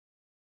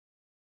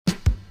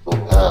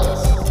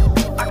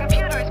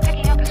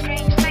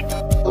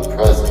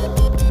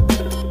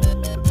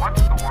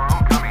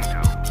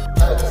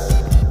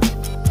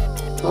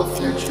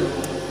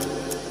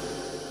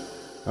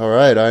All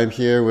right, I'm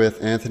here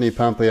with Anthony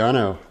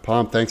Pompliano.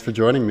 Pomp, thanks for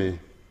joining me.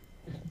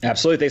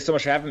 Absolutely. Thanks so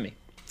much for having me.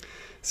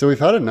 So,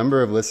 we've had a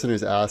number of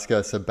listeners ask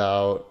us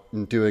about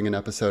doing an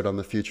episode on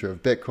the future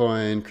of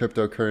Bitcoin,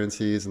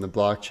 cryptocurrencies, and the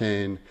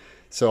blockchain.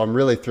 So, I'm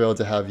really thrilled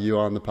to have you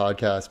on the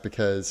podcast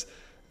because,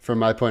 from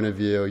my point of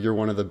view, you're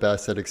one of the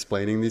best at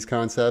explaining these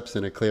concepts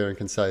in a clear and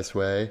concise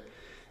way.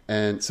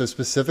 And so,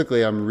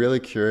 specifically, I'm really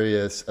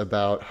curious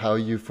about how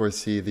you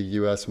foresee the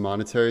US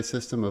monetary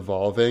system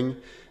evolving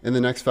in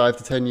the next 5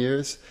 to 10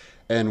 years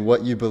and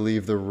what you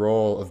believe the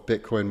role of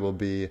Bitcoin will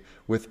be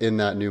within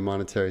that new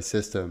monetary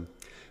system.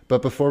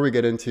 But before we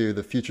get into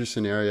the future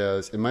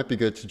scenarios, it might be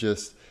good to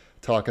just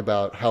talk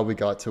about how we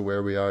got to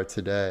where we are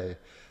today.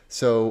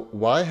 So,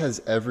 why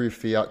has every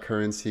fiat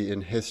currency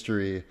in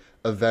history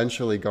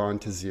eventually gone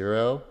to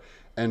zero?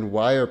 And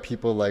why are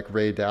people like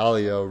Ray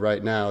Dalio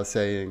right now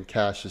saying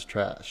cash is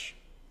trash?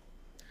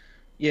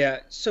 Yeah.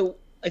 So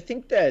I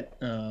think that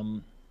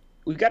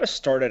we've got to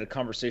start at a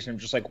conversation of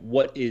just like,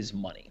 what is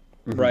money?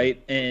 Hmm.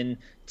 Right. And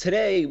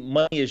today,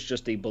 money is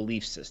just a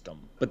belief system,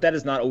 but that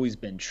has not always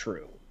been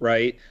true.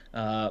 Right.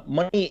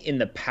 Money in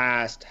the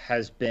past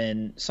has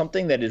been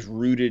something that is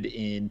rooted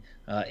in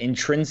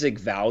intrinsic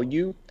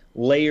value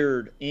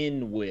layered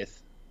in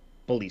with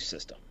belief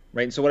system.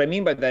 Right. And so what I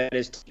mean by that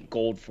is take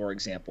gold, for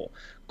example.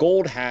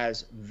 Gold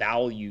has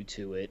value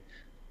to it,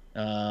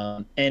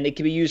 and it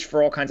can be used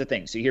for all kinds of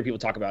things. So you hear people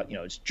talk about,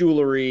 it's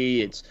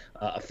jewelry, it's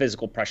a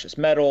physical precious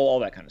metal, all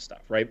that kind of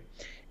stuff, right?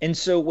 And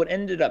so what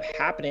ended up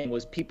happening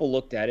was people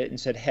looked at it and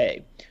said,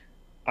 hey,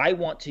 I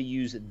want to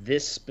use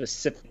this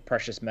specific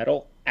precious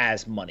metal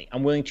as money.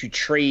 I'm willing to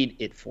trade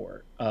it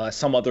for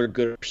some other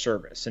good or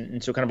service.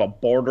 And so kind of a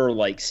barter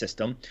like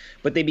system.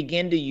 But they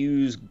began to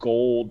use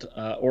gold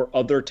or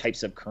other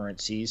types of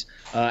currencies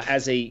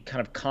as a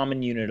kind of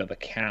common unit of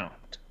account.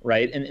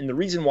 Right. And the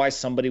reason why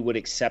somebody would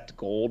accept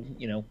gold,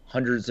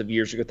 hundreds of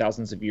years ago,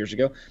 thousands of years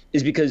ago,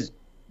 is because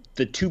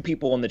the two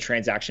people in the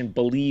transaction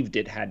believed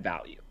it had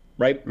value.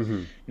 Right.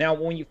 Hmm. Now,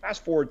 when you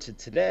fast forward to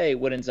today,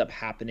 what ends up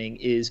happening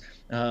is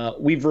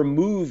we've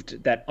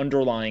removed that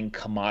underlying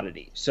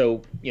commodity.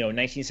 So, in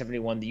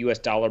 1971, the US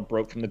dollar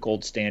broke from the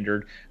gold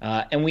standard,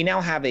 and we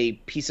now have a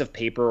piece of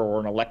paper or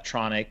an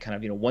electronic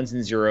kind of, ones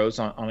and zeros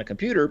on a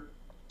computer.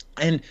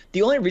 And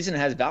the only reason it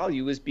has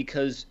value is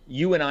because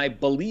you and I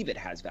believe it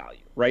has value,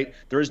 right?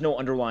 There is no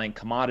underlying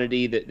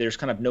commodity, that there's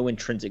kind of no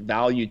intrinsic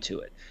value to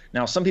it.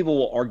 Now, some people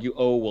will argue,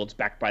 oh, well, it's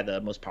backed by the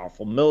most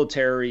powerful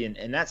military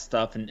and that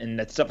stuff, and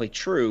that's definitely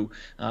true.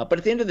 But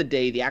at the end of the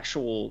day, the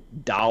actual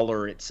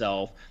dollar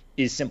itself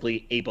is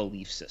simply a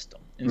belief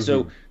system. And Hmm.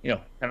 so,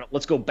 kind of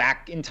let's go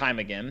back in time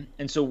again.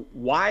 And so,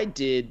 why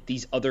did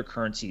these other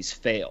currencies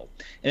fail?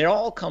 And it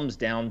all comes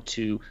down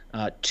to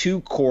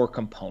two core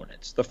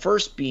components. The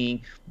first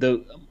being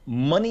the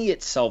money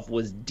itself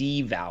was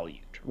devalued.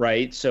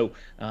 Right. So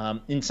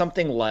in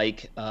something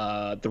like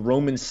the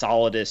Roman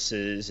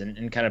soliduses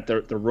and kind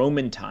of the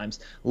Roman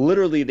times,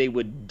 literally they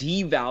would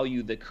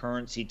devalue the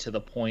currency to the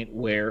point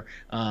where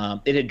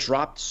it had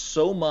dropped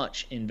so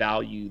much in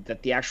value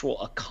that the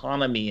actual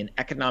economy and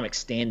economic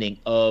standing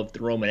of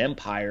the Roman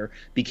Empire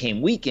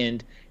became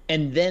weakened.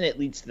 And then it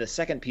leads to the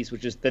second piece,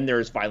 which is then there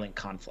is violent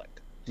conflict.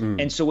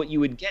 Mm. And so what you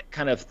would get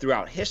kind of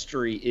throughout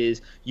history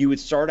is you would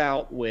start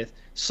out with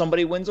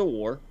somebody wins a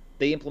war,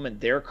 they implement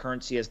their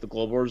currency as the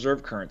global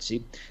reserve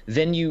currency.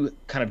 Then you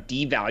kind of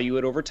devalue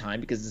it over time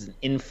because it's an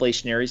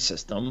inflationary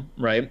system,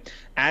 right?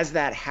 As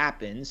that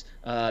happens,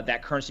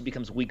 that currency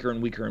becomes weaker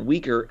and weaker and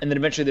weaker. And then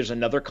eventually there's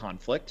another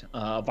conflict,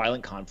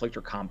 violent conflict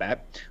or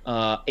combat.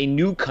 A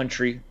new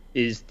country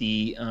is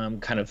the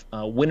kind of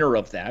winner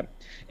of that.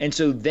 And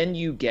so then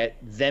you get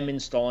them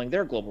installing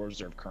their global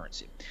reserve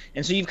currency.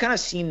 And so you've kind of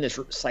seen this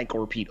cycle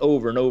repeat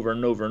over and over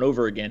and over and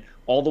over again,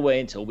 all the way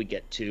until we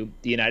get to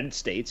the United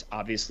States,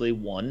 obviously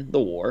won the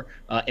war,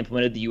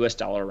 implemented the US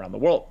dollar around the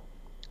world.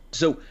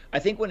 So I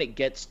think when it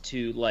gets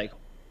to like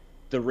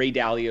the Ray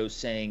Dalio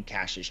saying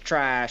cash is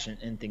trash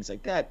and things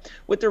like that,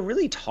 what they're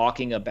really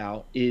talking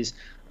about is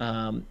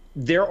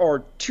there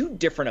are two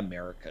different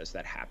Americas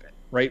that happen,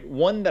 right?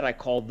 One that I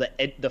call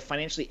the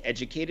financially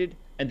educated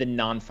and the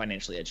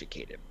non-financially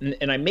educated,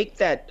 and I make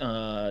that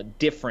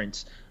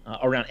difference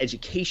around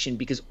education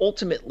because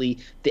ultimately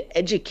the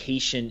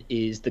education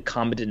is the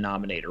common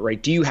denominator,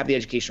 right? Do you have the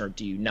education or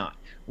do you not?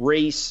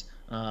 Race,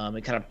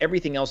 and kind of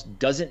everything else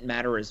doesn't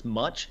matter as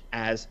much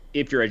as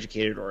if you're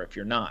educated or if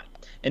you're not.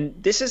 And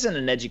this isn't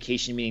an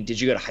education meaning did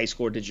you go to high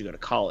school or did you go to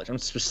college? I'm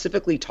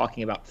specifically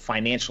talking about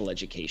financial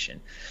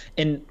education.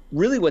 And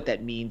really what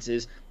that means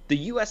is the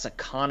US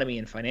economy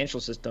and financial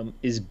system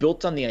is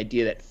built on the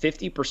idea that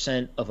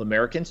 50% of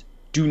Americans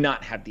do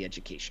not have the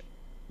education,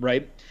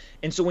 right?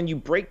 And so when you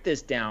break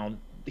this down,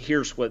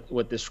 here's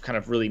what this kind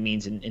of really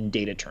means in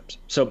data terms.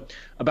 So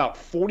about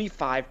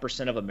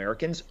 45% of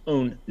Americans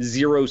own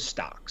zero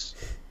stocks,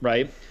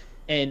 right?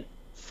 And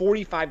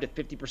 45 to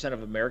 50%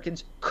 of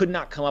Americans could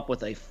not come up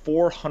with a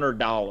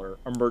 $400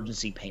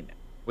 emergency payment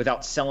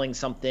without selling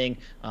something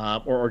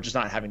or just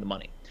not having the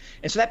money.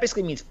 And so that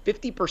basically means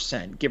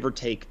 50%, give or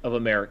take, of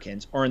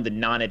Americans are in the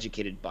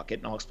non-educated bucket,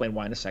 and I'll explain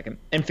why in a second,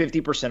 and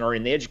 50% are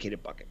in the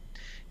educated bucket.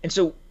 And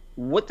so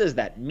what does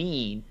that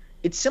mean?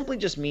 It simply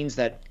just means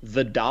that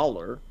the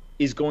dollar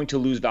is going to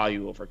lose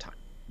value over time.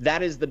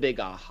 That is the big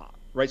aha,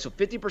 right? So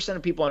 50%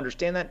 of people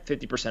understand that,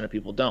 50% of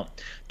people don't.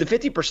 The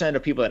 50%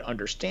 of people that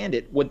understand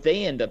it, what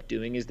they end up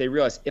doing is they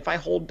realize if I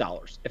hold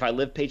dollars, if I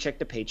live paycheck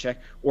to paycheck,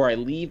 or I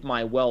leave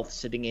my wealth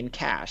sitting in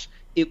cash,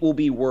 it will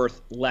be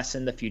worth less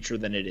in the future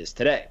than it is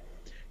today.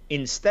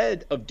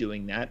 Instead of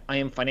doing that, I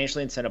am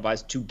financially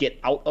incentivized to get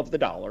out of the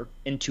dollar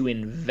and to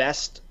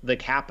invest the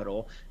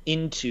capital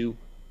into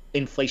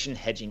inflation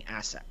hedging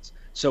assets.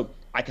 So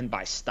I can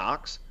buy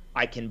stocks,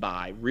 I can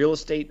buy real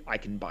estate, I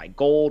can buy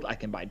gold, I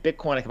can buy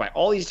Bitcoin, I can buy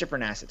all these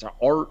different assets,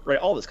 art, right,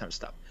 all this kind of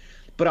stuff.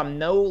 But I'm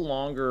no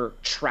longer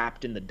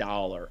trapped in the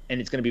dollar and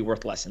it's going to be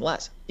worth less and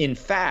less. In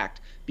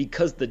fact,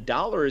 because the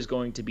dollar is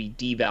going to be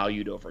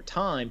devalued over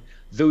time,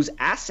 those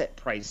asset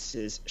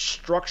prices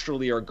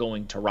structurally are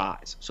going to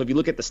rise. So if you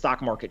look at the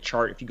stock market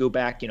chart, if you go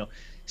back,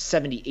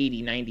 70,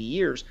 80, 90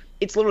 years,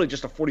 it's literally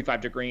just a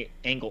 45-degree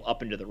angle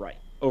up and to the right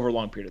over a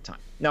long period of time.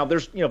 Now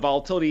there's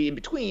volatility in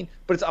between,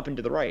 but it's up and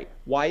to the right.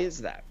 Why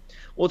is that?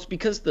 Well, it's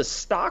because the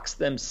stocks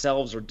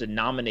themselves are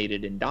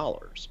denominated in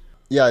dollars.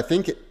 Yeah, I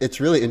think it's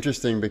really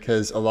interesting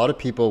because a lot of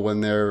people, when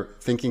they're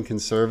thinking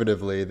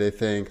conservatively, they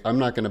think, I'm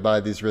not going to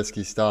buy these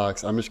risky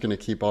stocks. I'm just going to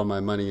keep all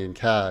my money in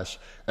cash.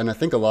 And I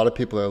think a lot of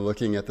people are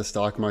looking at the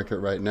stock market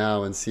right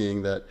now and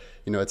seeing that,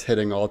 it's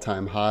hitting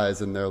all-time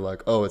highs and they're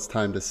like, oh, it's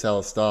time to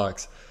sell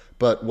stocks.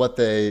 But what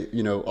they,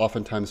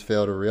 oftentimes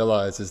fail to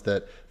realize is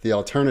that the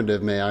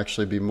alternative may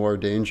actually be more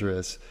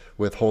dangerous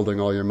with holding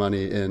all your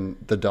money in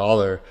the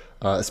dollar,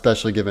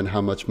 especially given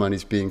how much money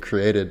is being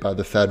created by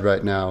the Fed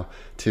right now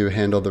to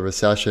handle the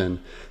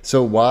recession.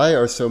 So why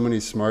are so many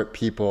smart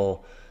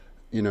people,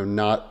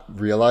 not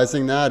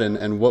realizing that?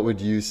 And what would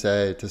you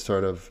say to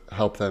sort of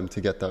help them to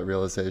get that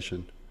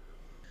realization?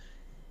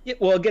 Yeah,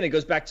 well, again, it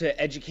goes back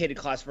to educated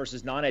class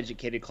versus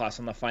non-educated class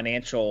on the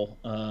financial,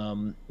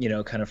 kind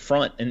of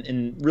front.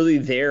 And really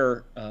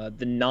there,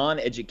 the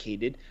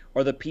non-educated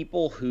are the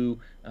people who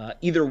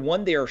either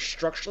one, they are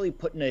structurally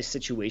put in a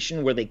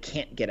situation where they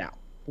can't get out.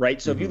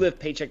 Right. So if you live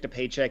paycheck to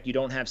paycheck, you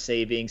don't have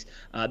savings.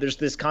 There's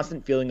this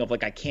constant feeling of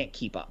like, I can't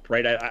keep up.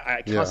 Right.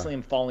 I constantly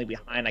am falling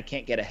behind. I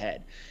can't get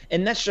ahead.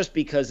 And that's just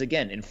because,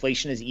 again,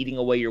 inflation is eating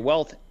away your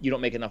wealth. You don't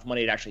make enough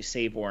money to actually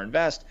save or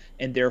invest.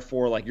 And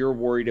therefore, like, you're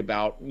worried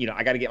about,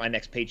 I got to get my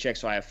next paycheck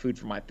so I have food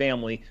for my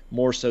family,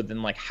 more so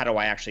than like, how do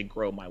I actually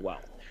grow my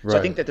wealth? Right. So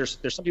I think that there's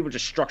some people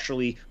just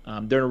structurally,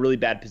 they're in a really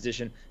bad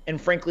position. And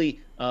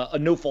frankly,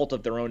 no fault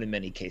of their own in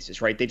many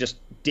cases. Right. They just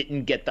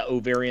didn't get the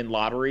ovarian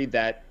lottery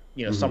that,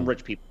 some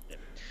rich people did.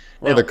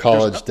 Or the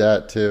college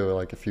debt too,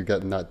 like if you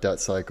get in that debt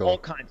cycle. All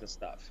kinds of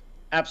stuff.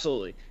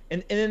 Absolutely.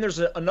 And then there's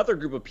another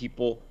group of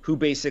people who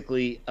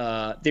basically,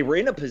 they were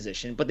in a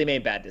position, but they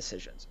made bad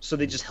decisions. So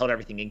they just held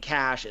everything in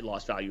cash. It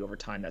lost value over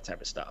time, that type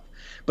of stuff.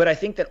 But I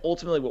think that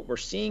ultimately what we're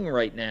seeing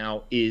right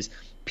now is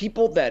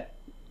people that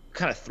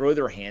kind of throw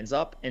their hands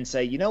up and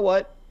say, you know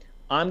what,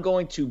 I'm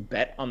going to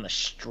bet on the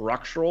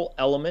structural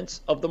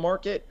elements of the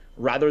market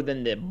rather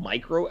than the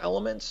micro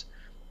elements.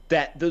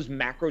 That those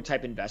macro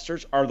type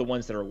investors are the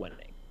ones that are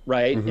winning,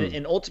 right?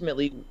 And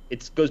ultimately,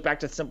 it goes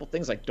back to simple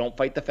things like don't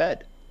fight the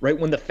Fed, right?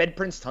 When the Fed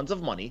prints tons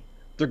of money,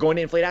 they're going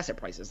to inflate asset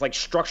prices. Like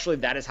structurally,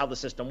 that is how the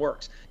system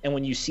works. And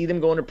when you see them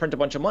going to print a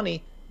bunch of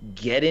money,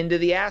 get into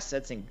the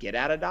assets and get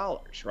out of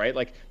dollars, right?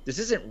 Like this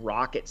isn't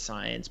rocket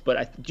science, but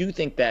I do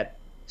think that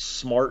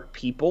smart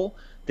people,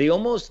 they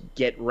almost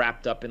get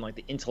wrapped up in like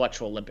the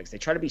intellectual Olympics. They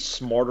try to be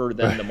smarter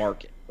than the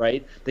market,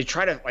 right? They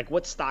try to like,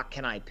 what stock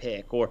can I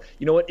pick? Or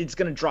you know what, it's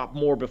going to drop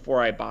more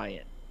before I buy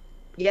in.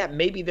 Yeah,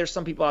 maybe there's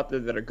some people out there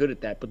that are good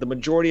at that, but the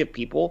majority of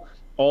people,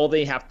 all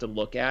they have to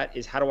look at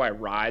is how do I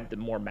ride the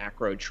more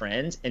macro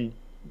trends and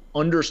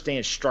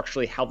understand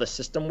structurally how the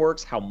system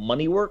works, how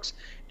money works,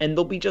 and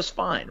they'll be just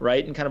fine,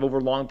 right? And kind of over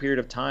a long period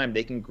of time,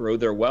 they can grow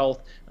their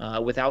wealth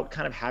without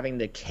kind of having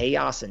the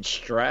chaos and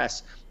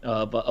stress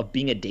of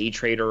being a day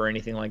trader or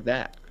anything like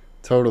that.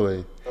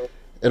 Totally.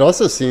 It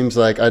also seems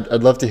like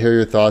I'd love to hear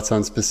your thoughts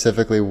on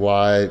specifically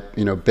why,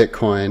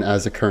 Bitcoin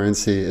as a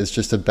currency is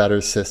just a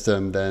better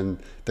system than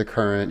the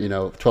current,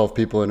 12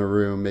 people in a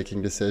room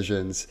making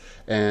decisions.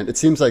 And it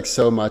seems like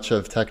so much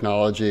of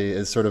technology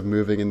is sort of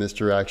moving in this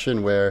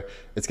direction where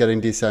it's getting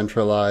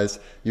decentralized.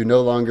 You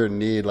no longer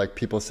need like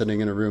people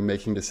sitting in a room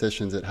making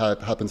decisions. It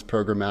happens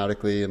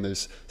programmatically and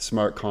there's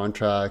smart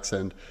contracts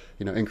and,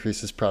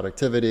 increases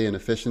productivity and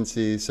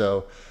efficiency.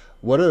 So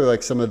what are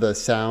like some of the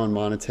sound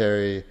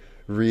monetary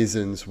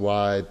reasons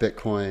why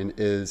Bitcoin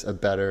is a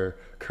better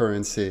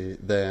currency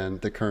than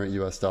the current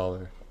US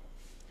dollar?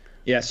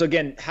 Yeah. So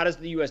again, how does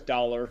the US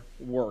dollar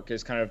work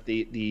is kind of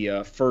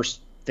the first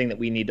thing that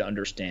we need to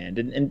understand.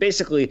 And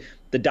basically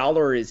The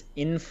dollar is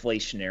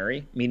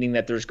inflationary, meaning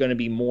that there's going to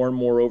be more and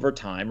more over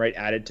time, right,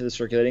 added to the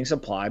circulating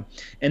supply.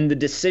 And the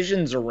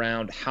decisions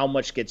around how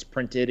much gets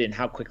printed and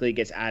how quickly it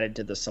gets added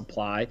to the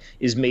supply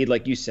is made,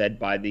 like you said,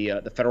 by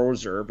the Federal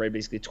Reserve, right?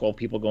 Basically 12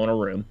 people go in a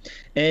room.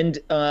 And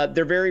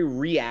they're very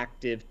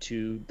reactive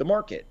to the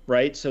market,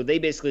 right? So they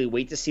basically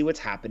wait to see what's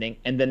happening,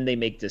 and then they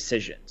make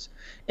decisions.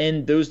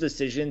 And those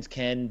decisions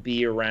can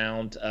be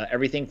around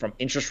everything from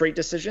interest rate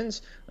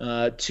decisions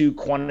to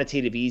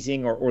quantitative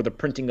easing or the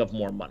printing of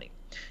more money.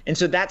 And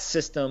so that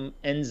system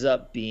ends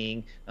up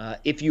being,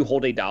 if you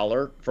hold a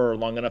dollar for a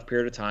long enough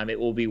period of time, it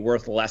will be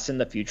worth less in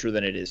the future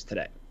than it is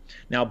today.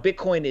 Now,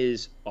 Bitcoin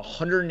is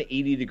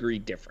 180-degree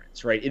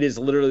difference, right? It is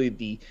literally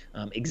the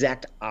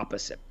exact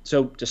opposite.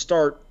 So to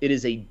start, it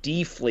is a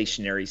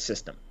deflationary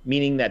system,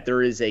 meaning that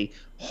there is a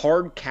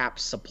hard cap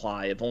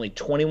supply of only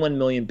 21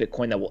 million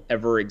Bitcoin that will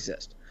ever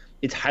exist.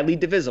 It's highly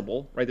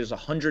divisible, right? There's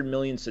 100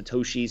 million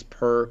Satoshis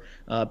per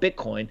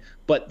Bitcoin,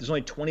 but there's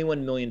only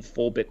 21 million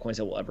full Bitcoins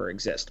that will ever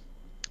exist.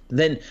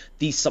 Then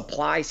the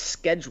supply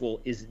schedule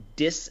is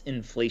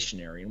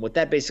disinflationary. And what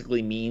that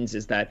basically means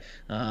is that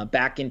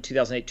back in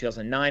 2008,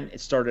 2009,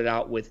 it started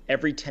out with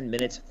every 10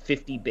 minutes,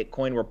 50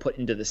 Bitcoin were put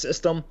into the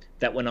system.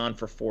 That went on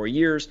for 4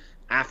 years.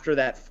 After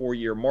that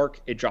 4-year mark,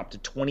 it dropped to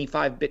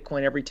 25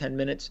 Bitcoin every 10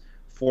 minutes.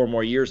 4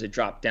 more years, it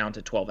dropped down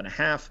to 12 and a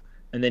half.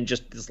 And then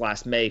just this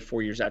last May,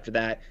 4 years after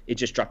that, it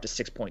just dropped to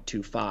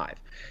 6.25.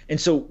 And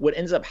so what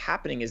ends up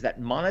happening is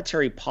that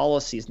monetary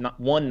policy is not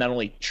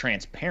only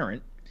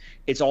transparent,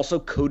 it's also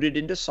coded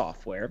into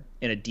software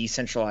in a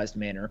decentralized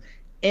manner,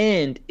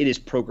 and it is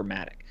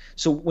programmatic.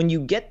 So when you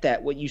get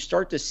that, what you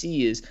start to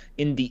see is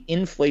in the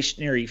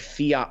inflationary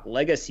fiat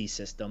legacy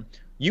system,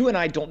 you and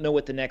I don't know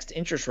what the next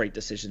interest rate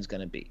decision is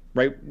going to be,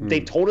 right? They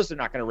told us they're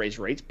not going to raise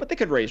rates, but they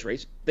could raise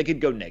rates. They could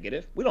go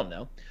negative. We don't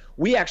know.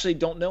 We actually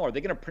don't know. Are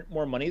they going to print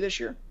more money this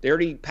year? They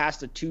already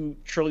passed a $2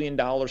 trillion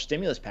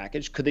stimulus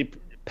package. Could they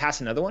pass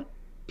another one?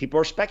 People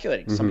are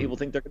speculating. Some people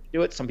think they're going to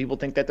do it. Some people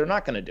think that they're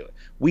not going to do it.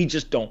 We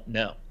just don't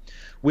know.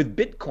 With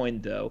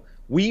Bitcoin, though,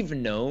 we've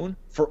known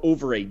for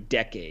over a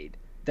decade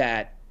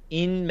that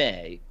in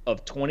May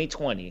of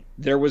 2020,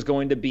 there was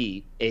going to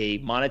be a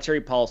monetary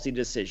policy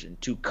decision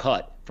to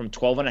cut from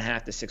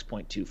 12.5 to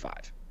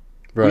 6.25.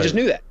 Right. We just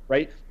knew that,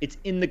 right? It's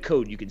in the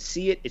code. You can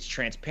see it. It's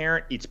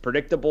transparent. It's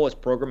predictable. It's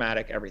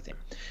programmatic, everything.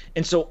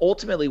 And so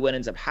ultimately what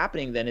ends up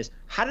happening then is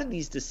how did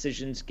these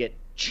decisions get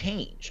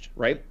changed,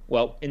 right?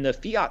 Well, in the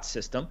fiat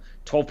system,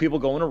 12 people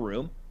go in a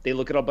room, they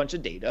look at a bunch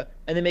of data,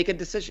 and they make a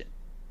decision.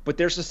 But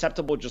they're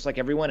susceptible, just like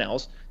everyone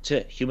else,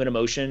 to human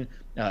emotion,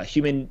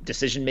 human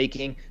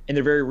decision-making, and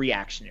they're very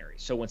reactionary.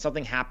 So when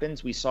something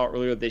happens, we saw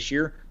earlier this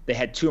year, they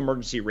had 2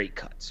 emergency rate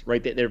cuts,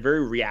 right? They're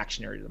very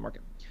reactionary to the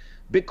market.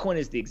 Bitcoin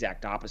is the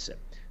exact opposite.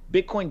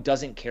 Bitcoin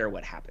doesn't care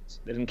what happens.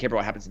 It doesn't care about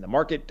what happens in the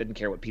market, doesn't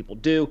care what people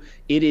do.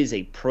 It is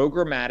a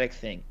programmatic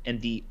thing.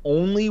 And the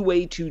only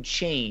way to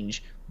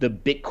change the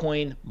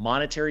Bitcoin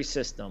monetary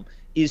system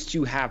is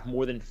to have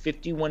more than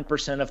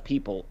 51% of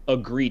people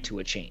agree to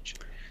a change.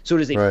 So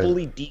it is a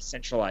fully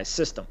decentralized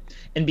system.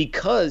 And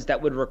because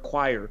that would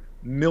require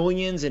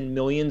millions and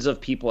millions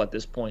of people at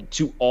this point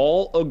to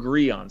all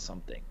agree on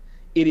something,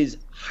 it is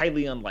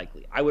highly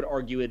unlikely. I would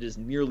argue it is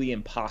nearly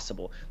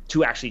impossible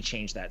to actually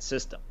change that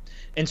system.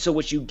 And so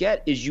what you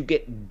get is you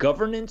get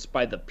governance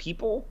by the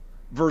people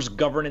versus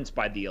governance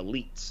by the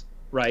elites,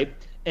 right?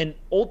 And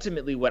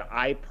ultimately what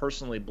I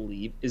personally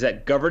believe is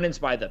that governance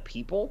by the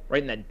people,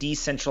 right, in that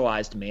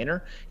decentralized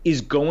manner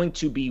is going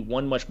to be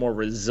one much more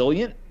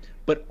resilient,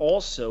 but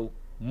also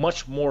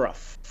much more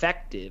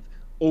effective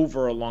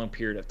over a long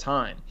period of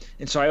time.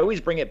 And so I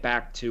always bring it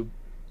back to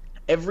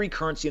every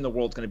currency in the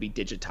world is going to be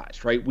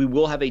digitized, right? We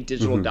will have a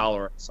digital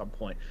dollar at some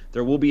point.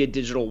 There will be a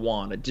digital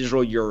yuan, a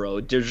digital euro,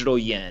 a digital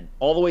yen,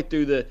 all the way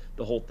through the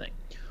whole thing.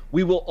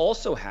 We will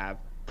also have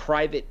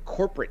private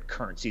corporate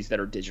currencies that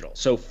are digital.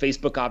 So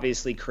Facebook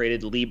obviously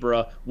created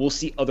Libra. We'll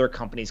see other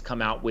companies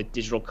come out with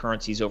digital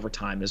currencies over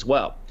time as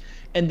well.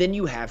 And then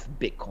you have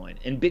Bitcoin.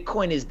 And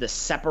Bitcoin is the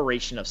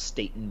separation of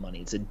state and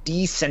money. It's a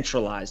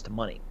decentralized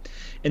money.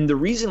 And the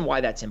reason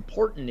why that's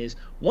important is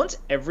once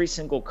every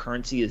single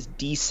currency is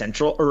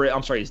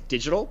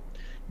digital,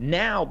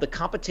 now the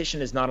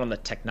competition is not on the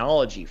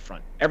technology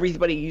front.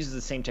 Everybody uses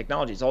the same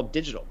technology. It's all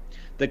digital.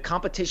 The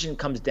competition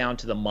comes down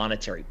to the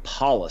monetary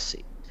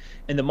policy.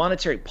 And the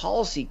monetary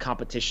policy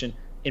competition,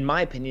 in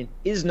my opinion,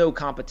 is no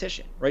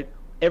competition, right?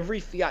 Every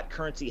fiat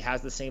currency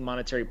has the same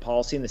monetary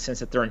policy in the sense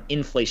that they're an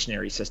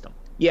inflationary system.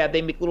 Yeah,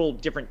 they make little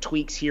different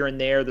tweaks here and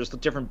there. There's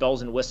different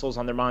bells and whistles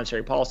on their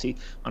monetary policy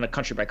on a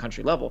country by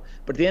country level.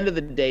 But at the end of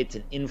the day, it's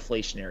an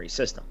inflationary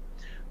system.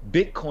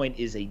 Bitcoin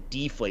is a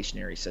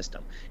deflationary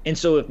system. And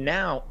so if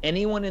now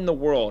anyone in the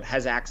world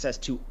has access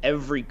to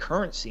every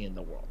currency in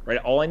the world, right?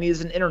 All I need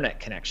is an internet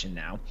connection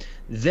now,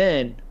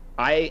 then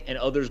I and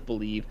others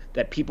believe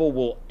that people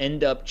will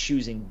end up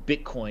choosing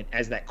Bitcoin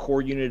as that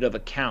core unit of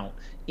account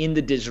in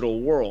the digital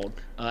world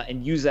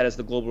and use that as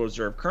the global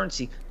reserve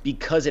currency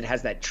because it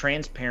has that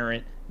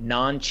transparent,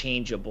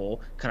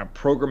 non-changeable kind of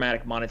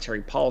programmatic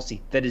monetary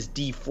policy that is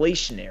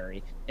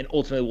deflationary and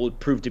ultimately will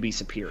prove to be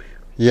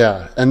superior.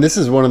 Yeah, and this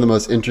is one of the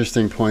most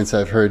interesting points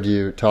I've heard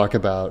you talk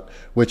about,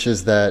 which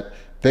is that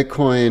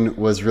Bitcoin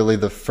was really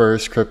the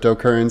first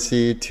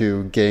cryptocurrency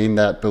to gain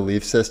that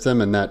belief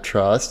system and that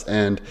trust.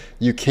 And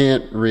you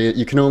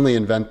you can only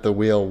invent the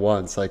wheel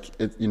once.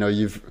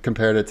 You've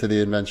compared it to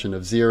the invention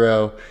of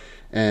zero.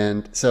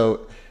 And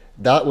so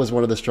that was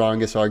one of the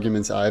strongest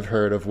arguments I've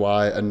heard of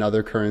why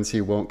another currency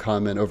won't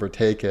come and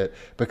overtake it.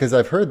 Because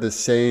I've heard the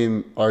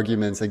same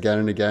arguments again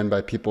and again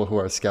by people who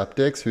are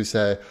skeptics who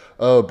say,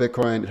 oh,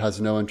 Bitcoin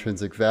has no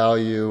intrinsic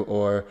value,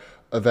 or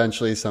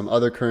eventually some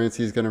other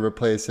currency is going to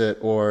replace it,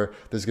 or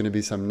there's going to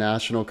be some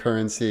national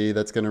currency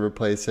that's going to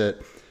replace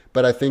it.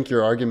 But I think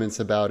your arguments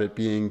about it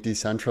being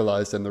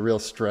decentralized and the real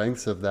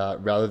strengths of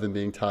that rather than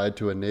being tied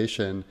to a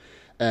nation,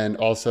 and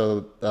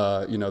also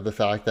the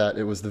fact that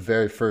it was the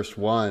very first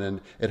one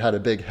and it had a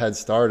big head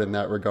start in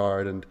that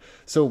regard. And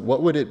so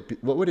what would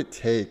it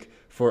take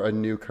for a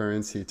new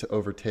currency to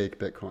overtake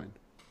Bitcoin?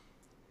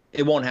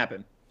 It won't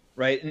happen,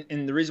 right?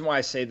 And the reason why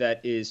I say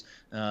that is,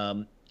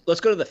 let's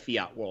go to the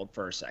fiat world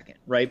for a second,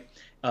 right?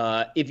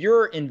 If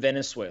you're in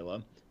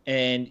Venezuela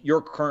and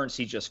your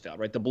currency just failed,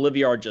 right? The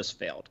Bolivar just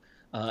failed.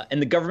 And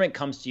the government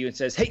comes to you and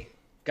says, hey,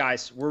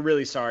 guys, we're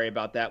really sorry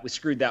about that. We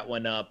screwed that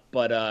one up.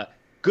 But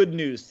good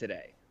news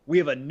today. We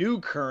have a new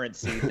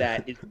currency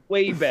that is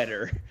way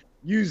better.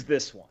 Use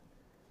this one.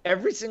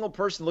 Every single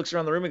person looks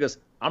around the room and goes,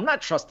 I'm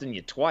not trusting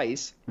you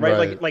twice,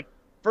 right? Like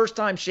first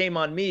time, shame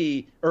on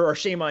me, or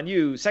shame on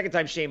you. Second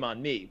time, shame on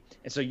me.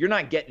 And so you're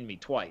not getting me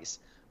twice.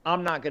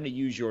 I'm not going to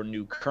use your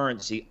new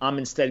currency. I'm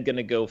instead going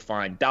to go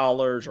find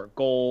dollars or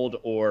gold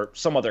or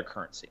some other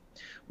currency.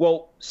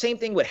 Well, same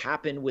thing would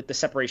happen with the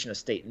separation of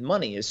state and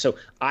money. So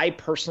I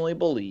personally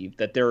believe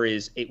that there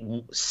is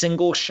a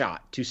single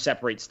shot to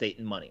separate state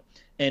and money.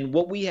 And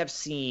what we have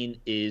seen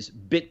is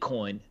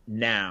Bitcoin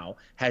now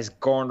has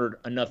garnered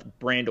enough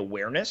brand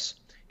awareness,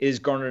 it has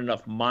garnered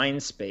enough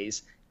mind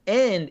space,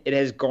 and it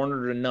has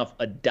garnered enough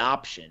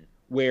adoption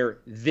where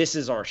this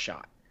is our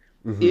shot.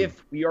 Mm-hmm.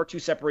 If we are to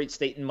separate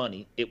state and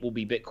money, it will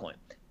be Bitcoin.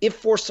 If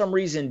for some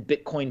reason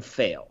Bitcoin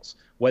fails,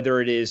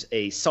 whether it is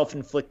a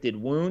self-inflicted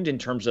wound in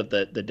terms of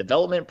the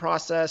development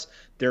process,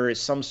 there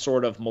is some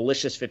sort of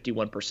malicious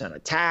 51%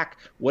 attack,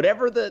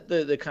 whatever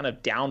the kind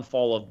of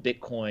downfall of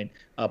Bitcoin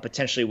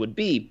potentially would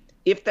be,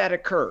 if that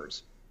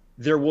occurs,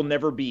 there will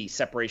never be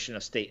separation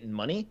of state and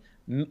money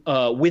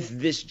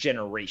with this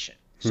generation.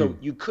 So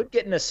you could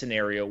get in a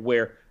scenario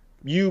where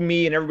you,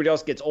 me, and everybody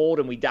else gets old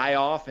and we die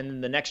off, and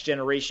then the next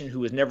generation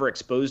who was never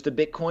exposed to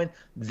Bitcoin,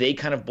 they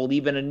kind of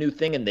believe in a new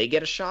thing and they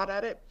get a shot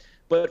at it.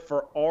 But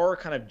for our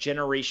kind of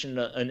generation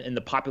and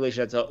the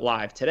population that's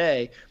alive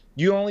today,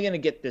 you're only going to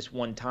get this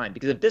one time.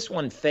 Because if this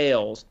one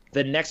fails,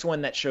 the next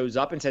one that shows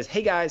up and says,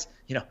 hey guys,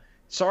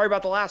 sorry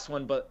about the last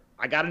one, but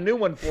I got a new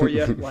one for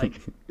you. Like,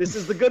 this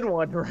is the good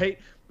one, right?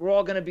 We're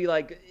all going to be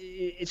like,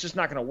 it's just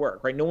not going to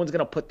work, right? No one's going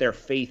to put their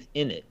faith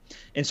in it.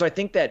 And so I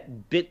think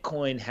that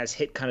Bitcoin has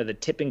hit kind of the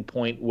tipping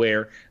point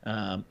where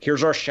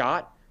here's our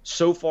shot.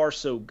 So far,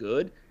 so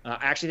good. I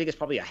actually think it's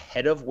probably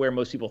ahead of where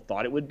most people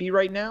thought it would be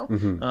right now.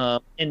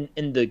 Mm-hmm.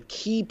 And the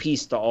key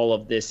piece to all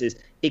of this is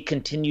it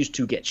continues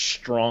to get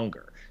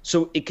stronger.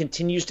 So it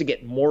continues to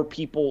get more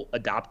people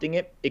adopting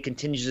it. It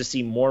continues to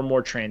see more and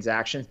more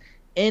transactions.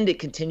 And it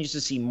continues to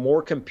see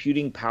more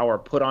computing power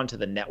put onto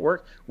the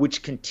network,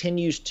 which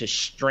continues to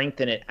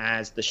strengthen it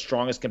as the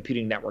strongest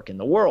computing network in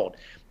the world.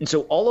 And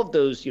so all of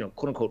those,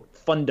 quote unquote,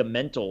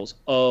 fundamentals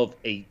of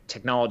a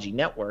technology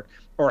network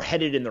are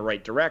headed in the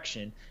right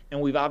direction. And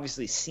we've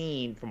obviously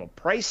seen from a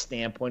price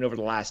standpoint over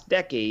the last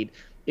decade,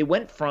 it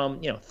went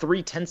from,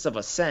 0.3 of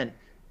a cent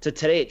to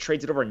today it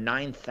trades at over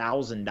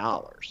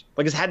 $9,000.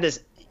 Like, it's had this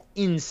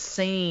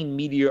insane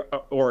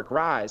meteoric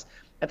rise.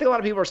 I think a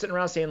lot of people are sitting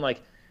around saying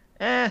like,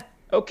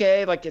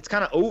 okay, like it's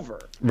kind of over.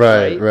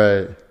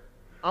 Right.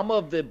 I'm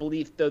of the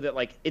belief though that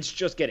like it's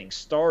just getting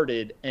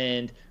started,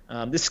 and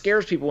this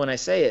scares people when I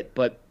say it,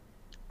 but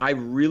I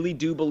really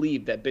do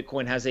believe that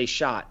Bitcoin has a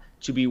shot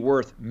to be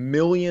worth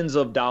millions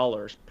of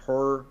dollars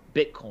per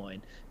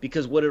Bitcoin,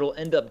 because what it'll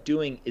end up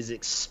doing is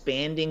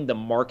expanding the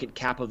market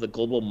cap of the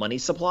global money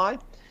supply.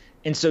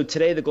 And so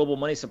today the global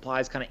money supply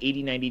is kind of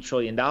 80-90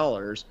 trillion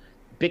dollars.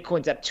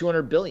 Bitcoin's at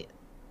 200 billion.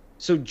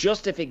 So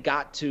just if it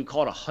got to,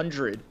 call it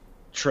 100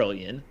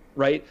 trillion,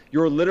 right?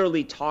 You're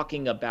literally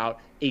talking about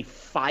a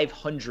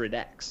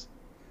 500x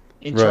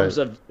in terms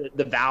of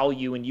the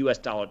value in US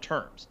dollar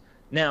terms.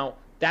 Now,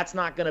 that's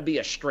not going to be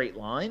a straight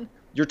line.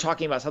 You're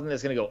talking about something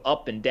that's going to go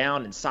up and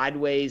down and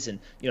sideways, and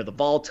the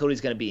volatility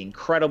is going to be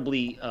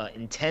incredibly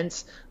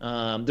intense.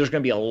 There's going to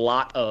be a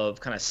lot of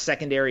kind of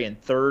secondary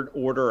and third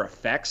order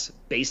effects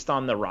based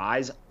on the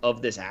rise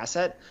of this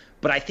asset.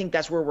 But I think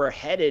that's where we're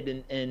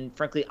headed, and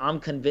frankly, I'm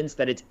convinced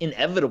that it's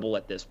inevitable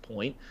at this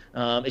point.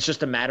 It's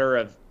just a matter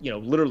of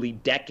literally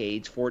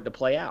decades for it to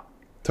play out.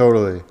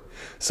 Totally.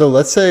 So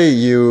let's say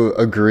you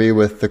agree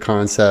with the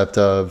concept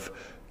of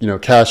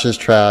cash is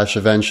trash.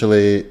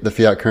 Eventually, the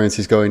fiat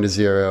currency is going to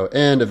zero,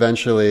 and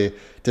eventually,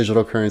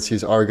 digital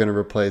currencies are going to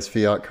replace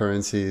fiat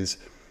currencies.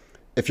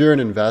 If you're an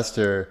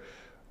investor,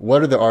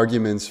 what are the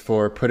arguments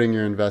for putting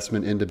your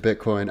investment into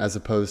Bitcoin as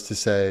opposed to,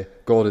 say,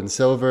 gold and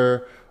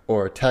silver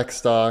or tech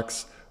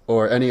stocks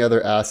or any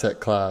other asset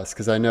class?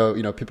 Because I know,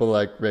 people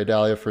like Ray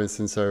Dalio, for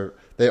instance,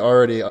 they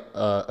already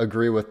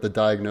agree with the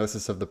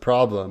diagnosis of the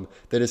problem.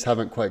 They just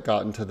haven't quite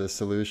gotten to the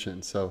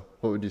solution. So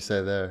what would you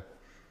say there?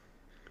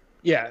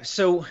 Yeah.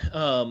 So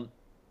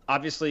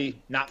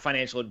obviously not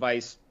financial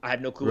advice. I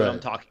have no clue what I'm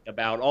Right. talking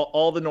about.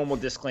 All the normal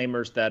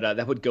disclaimers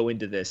that would go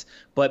into this.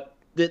 But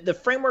the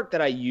framework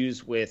that I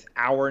use with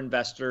our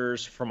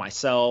investors, for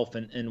myself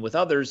and with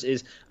others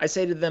is I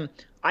say to them,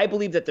 I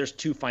believe that there's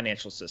two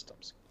financial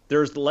systems.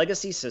 There's the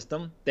legacy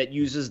system that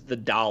uses the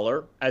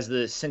dollar as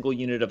the single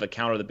unit of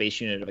account or the base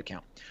unit of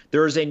account.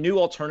 There is a new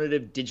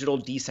alternative digital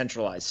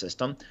decentralized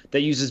system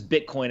that uses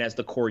Bitcoin as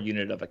the core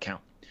unit of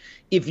account.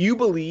 If you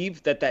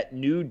believe that that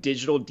new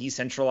digital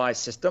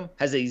decentralized system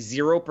has a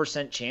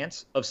 0%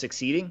 chance of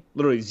succeeding,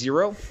 literally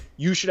zero,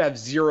 you should have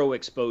zero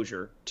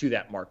exposure to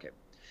that market.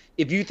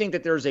 If you think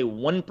that there's a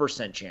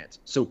 1% chance,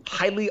 so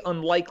highly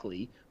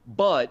unlikely,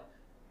 but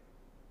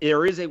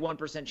there is a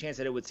 1% chance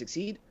that it would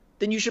succeed,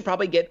 then you should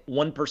probably get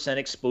 1%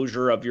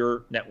 exposure of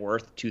your net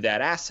worth to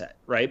that asset,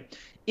 right?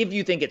 If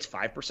you think it's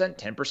 5%,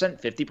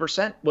 10%,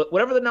 50%,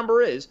 whatever the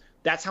number is,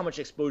 that's how much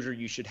exposure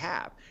you should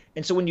have.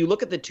 And so when you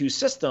look at the two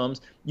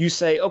systems, you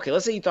say, okay,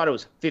 let's say you thought it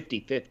was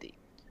 50-50.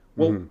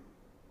 Well,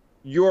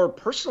 your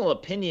personal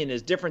opinion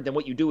is different than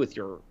what you do with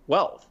your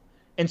wealth.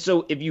 And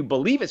so if you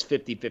believe it's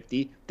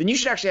 50-50, then you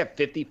should actually have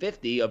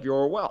 50-50 of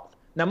your wealth.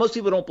 Now, most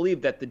people don't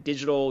believe that the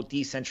digital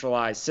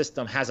decentralized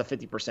system has a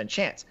 50%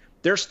 chance.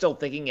 They're still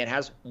thinking it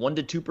has 1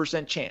 to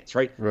 2% chance,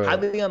 right? Right.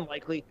 Highly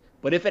unlikely,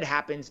 but if it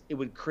happens, it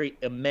would create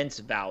immense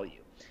value.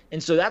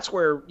 And so that's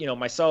where,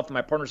 myself and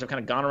my partners have kind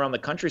of gone around the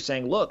country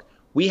saying, look,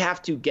 we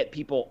have to get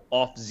people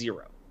off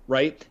zero,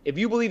 right? If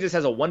you believe this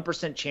has a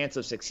 1% chance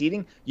of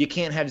succeeding, you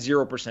can't have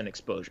 0%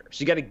 exposure.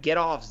 So you got to get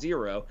off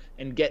zero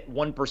and get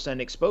 1%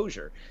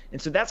 exposure.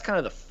 And so that's kind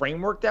of the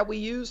framework that we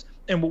use.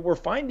 And what we're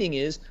finding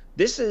is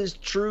this is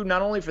true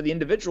not only for the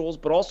individuals,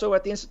 but also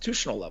at the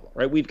institutional level,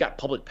 right? We've got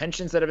public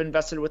pensions that have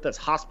invested with us,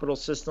 hospital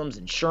systems,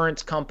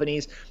 insurance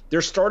companies.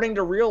 They're starting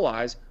to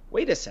realize,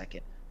 wait a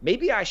second,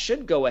 maybe I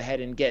should go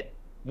ahead and get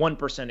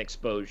 1%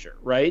 exposure,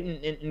 right?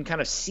 And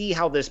kind of see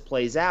how this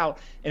plays out.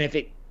 And if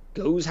it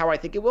goes how I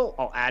think it will,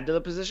 I'll add to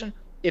the position.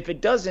 If it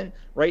doesn't,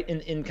 right,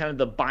 in kind of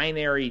the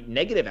binary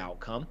negative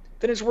outcome,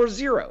 then it's worth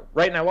zero,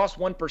 right? And I lost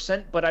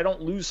 1%, but I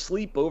don't lose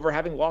sleep over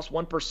having lost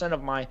 1%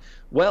 of my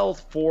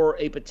wealth for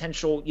a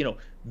potential,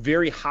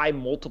 very high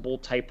multiple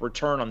type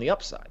return on the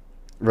upside.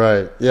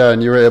 Right. Yeah.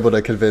 And you were able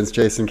to convince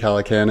Jason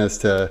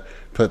Calacanis to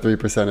put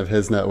 3% of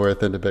his net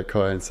worth into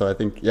Bitcoin. So I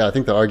think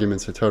the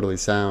arguments are totally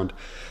sound.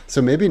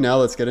 So maybe now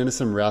let's get into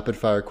some rapid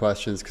fire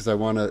questions because I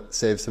want to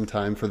save some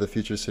time for the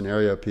future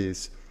scenario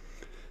piece.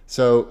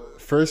 So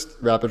first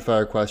rapid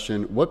fire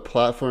question, what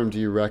platform do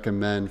you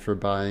recommend for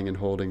buying and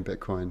holding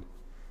Bitcoin?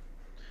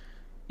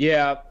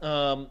 Yeah.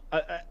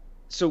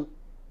 So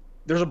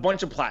there's a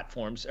bunch of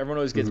platforms. Everyone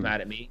always gets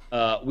mad at me.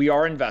 We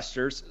are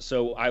investors,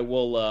 so I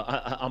will.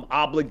 I'm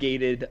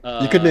obligated.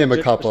 You could name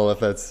a couple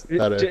if that's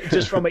better.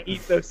 Just from an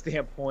ethos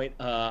standpoint,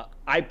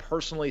 I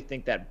personally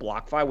think that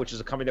BlockFi, which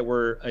is a company that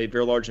we're a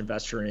very large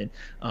investor in,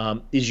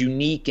 is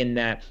unique in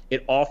that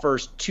it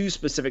offers two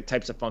specific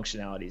types of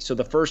functionalities. So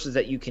the first is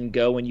that you can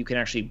go and you can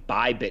actually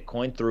buy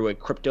Bitcoin through a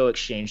crypto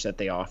exchange that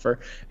they offer.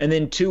 And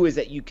then two is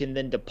that you can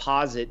then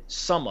deposit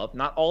some of,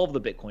 not all of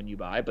the Bitcoin you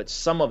buy, but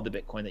some of the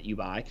Bitcoin that you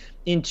buy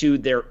into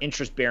their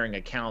interest-bearing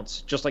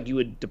accounts, just like you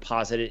would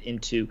deposit it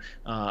into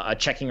a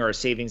checking or a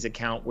savings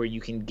account where you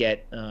can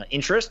get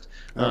interest.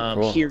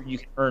 Cool. Here you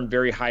can earn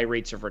very high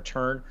rates of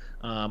return.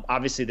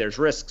 Obviously, there's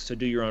risks, so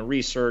do your own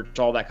research,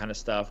 all that kind of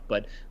stuff.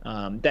 But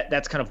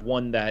that's kind of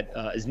one that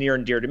is near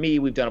and dear to me.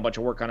 We've done a bunch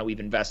of work on it. We've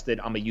invested.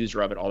 I'm a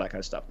user of it, all that kind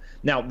of stuff.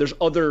 Now, there's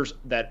others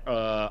that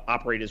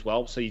operate as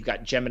well. So you've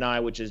got Gemini,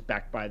 which is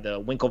backed by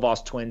the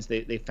Winklevoss twins.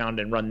 They found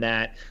and run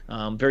that.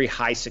 Very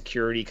high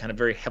security, kind of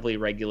very heavily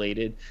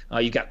regulated.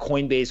 You've got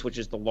Coinbase, which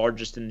is the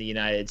largest in the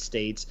United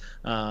States.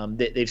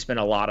 They've spent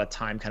a lot of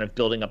time kind of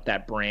building up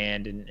that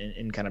brand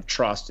and kind of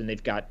trust, and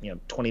they've got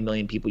 20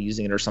 million people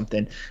using it or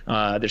something.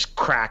 There's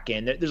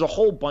Kraken. There's a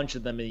whole bunch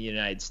of them in the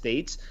United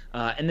States.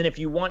 And then if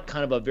you want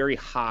kind of a very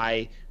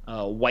high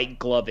white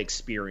glove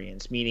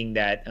experience, meaning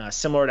that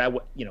similar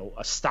to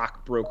a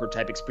stockbroker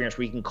type experience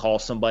where you can call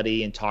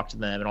somebody and talk to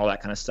them and all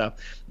that kind of stuff.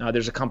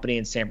 There's a company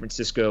in San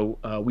Francisco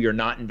we are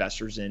not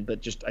investors in,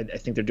 but just I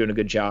think they're doing a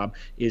good job,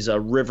 is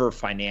River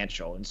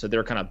Financial. And so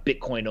they're kind of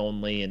Bitcoin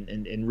only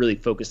and really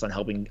focused on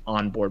helping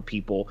onboard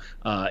people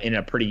in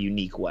a pretty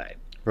unique way.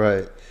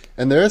 Right.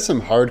 And there are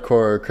some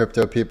hardcore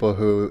crypto people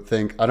who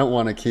think, I don't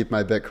want to keep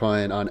my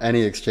Bitcoin on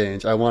any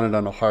exchange. I want it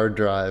on a hard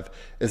drive.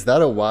 Is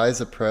that a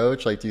wise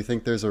approach? Like, do you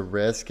think there's a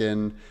risk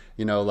in,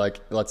 like,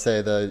 let's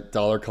say the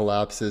dollar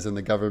collapses and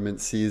the government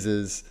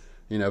seizes,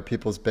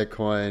 people's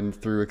Bitcoin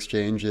through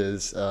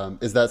exchanges?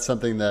 Is that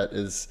something that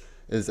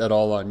is at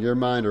all on your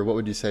mind? Or what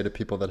would you say to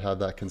people that have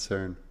that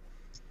concern?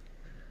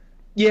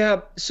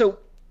 Yeah. So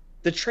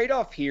the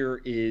trade-off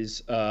here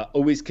is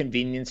always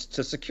convenience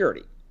to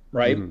security.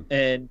 right? Mm-hmm.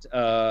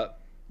 And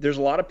there's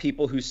a lot of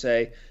people who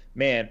say,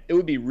 man, it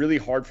would be really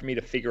hard for me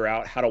to figure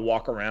out how to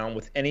walk around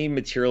with any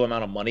material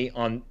amount of money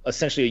on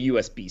essentially a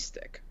USB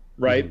stick,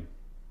 Mm-hmm. right?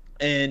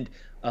 And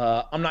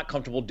I'm not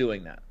comfortable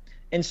doing that.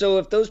 And so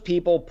if those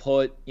people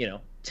put,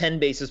 10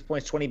 basis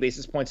points, 20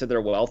 basis points of their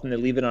wealth and they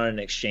leave it on an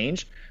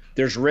exchange,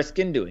 there's risk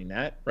in doing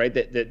that, right?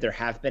 That there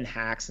have been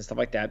hacks and stuff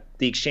like that.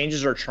 The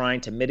exchanges are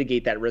trying to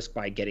mitigate that risk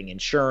by getting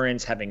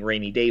insurance, having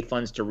rainy day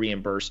funds to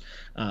reimburse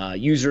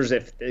users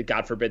if,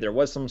 God forbid, there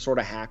was some sort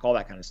of hack, all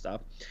that kind of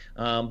stuff.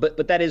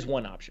 But that is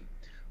one option.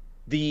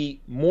 The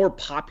more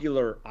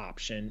popular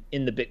option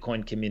in the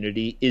Bitcoin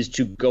community is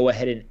to go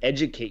ahead and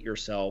educate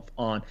yourself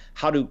on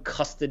how to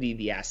custody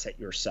the asset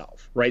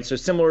yourself, right? So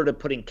similar to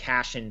putting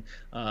cash in,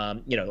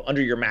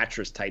 under your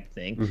mattress type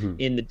thing. Mm-hmm.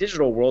 In the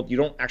digital world, you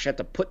don't actually have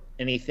to put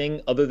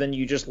anything other than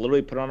you just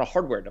literally put on a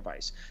hardware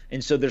device.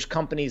 And so there's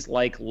companies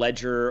like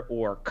Ledger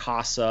or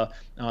Casa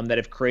that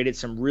have created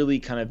some really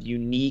kind of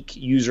unique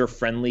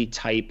user-friendly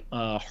type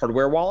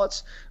hardware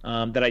wallets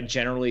that I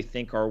generally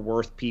think are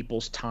worth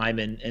people's time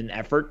and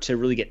effort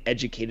to really get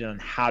educated on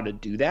how to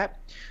do that.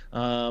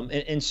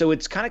 And so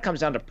it's kind of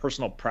comes down to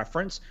personal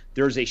preference.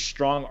 There's a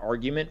strong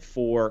argument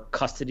for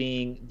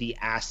custodying the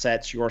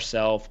assets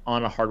yourself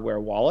on a hardware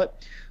wallet.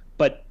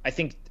 But I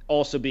think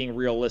also being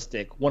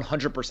realistic,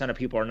 100% of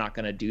people are not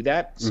going to do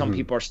that. Some Mm-hmm.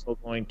 people are still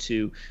going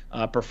to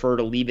prefer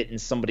to leave it in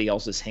somebody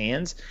else's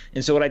hands.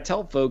 And so what I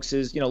tell folks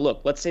is,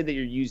 look, let's say that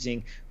you're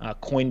using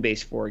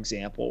Coinbase, for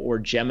example, or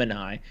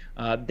Gemini.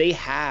 They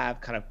have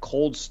kind of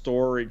cold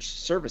storage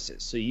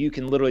services. So you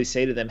can literally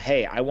say to them,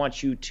 hey, I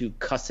want you to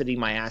custody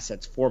my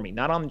assets for me,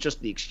 not on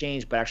just the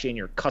exchange, but actually in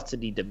your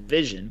custody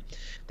division.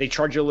 They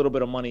charge you a little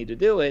bit of money to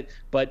do it,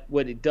 but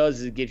what it does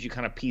is it gives you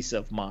kind of peace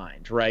of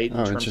mind, right?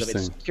 In terms of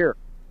it's secure.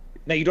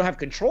 Now, you don't have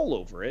control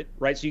over it,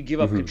 right? So you give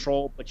up Mm-hmm.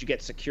 control, but you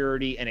get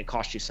security and it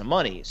costs you some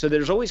money. So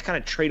there's always kind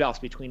of trade-offs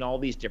between all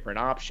these different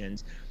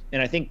options.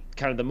 And I think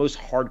kind of the most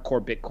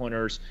hardcore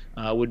Bitcoiners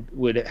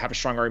would have a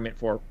strong argument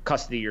for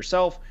custody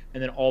yourself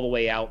and then all the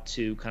way out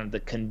to kind of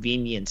the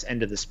convenience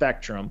end of the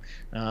spectrum.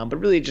 But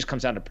really it just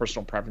comes down to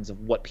personal preference of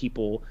what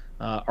people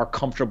are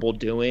comfortable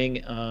doing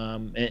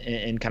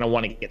and kind of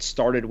want to get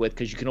started with,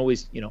 because you can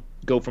always,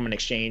 go from an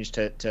exchange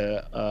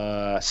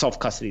to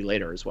self-custody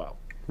later as well.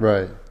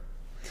 Right.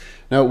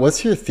 Now,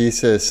 what's your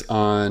thesis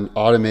on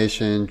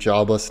automation,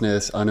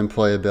 joblessness,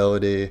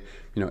 unemployability?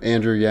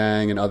 Andrew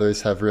Yang and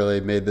others have really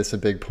made this a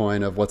big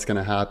point of what's going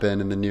to happen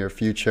in the near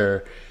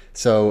future.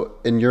 So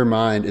in your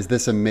mind, is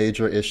this a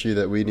major issue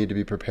that we need to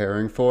be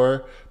preparing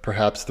for,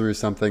 perhaps through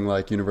something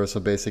like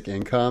universal basic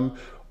income?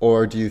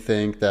 Or do you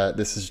think that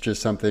this is just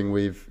something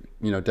we've,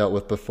 dealt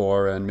with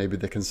before and maybe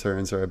the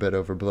concerns are a bit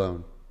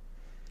overblown?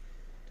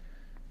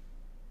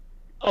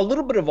 A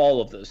little bit of all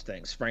of those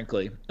things,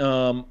 frankly.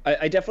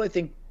 I definitely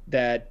think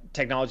that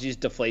technology is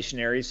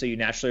deflationary, so you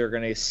naturally are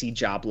going to see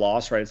job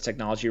loss, right? As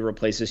technology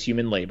replaces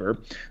human labor.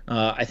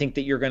 I think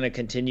that you're going to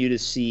continue to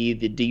see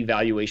the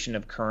devaluation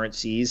of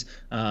currencies,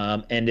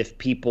 and if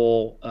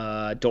people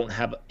don't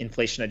have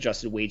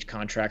inflation-adjusted wage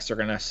contracts, they're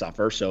going to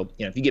suffer. So,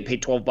 if you get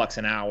paid $12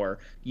 an hour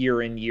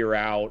year in, year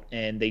out,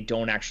 and they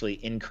don't actually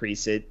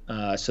increase it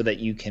so that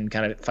you can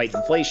kind of fight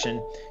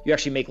inflation, you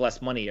actually make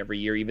less money every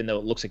year, even though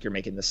it looks like you're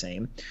making the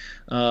same.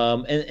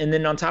 And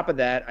then on top of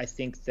that, I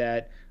think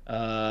that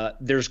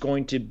there's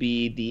going to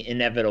be the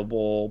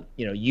inevitable,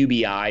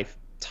 UBI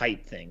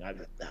type thing.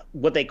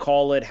 What they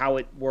call it, how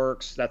it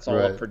works, that's all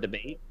Right. up for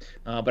debate.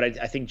 But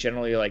I think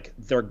generally, like,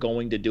 they're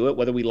going to do it,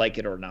 whether we like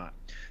it or not.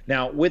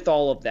 Now, with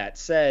all of that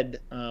said,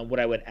 what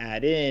I would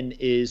add in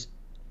is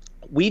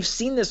we've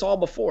seen this all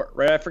before,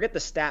 right? I forget the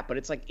stat, but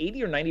it's like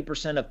 80 or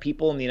 90% of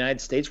people in the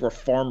United States were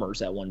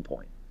farmers at one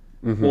point.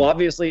 Mm-hmm. Well,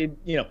 obviously,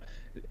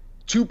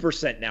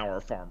 2% now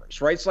are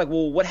farmers, right? It's like,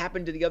 well, what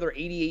happened to the other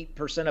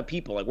 88% of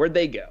people? Like, where'd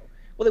they go?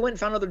 Well, they went and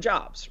found other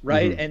jobs,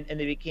 right? Mm-hmm. And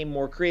they became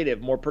more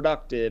creative, more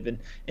productive.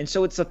 And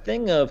so it's a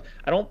thing of,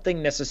 I don't think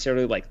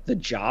necessarily like the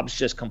jobs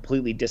just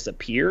completely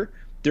disappear.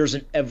 There's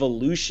an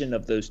evolution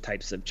of those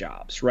types of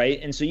jobs, right?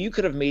 And so you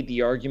could have made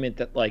the argument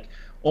that like,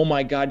 oh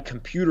my God,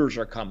 computers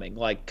are coming.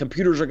 Like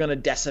computers are going to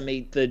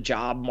decimate the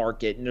job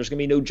market and there's going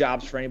to be no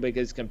jobs for anybody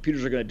because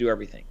computers are going to do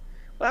everything.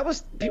 Well,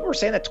 people were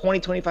saying that 20,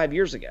 25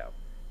 years ago.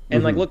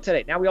 And like, look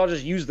today, now we all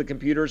just use the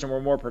computers and we're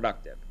more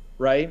productive,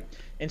 right?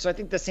 And so I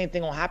think the same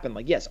thing will happen.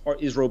 Like, yes,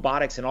 is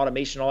robotics and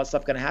automation, all that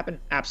stuff going to happen?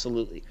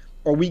 Absolutely.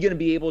 Are we going to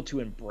be able to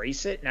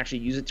embrace it and actually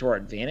use it to our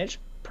advantage?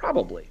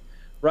 Probably,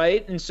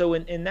 right? And so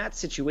in that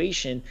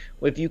situation,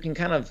 if you can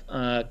kind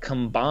of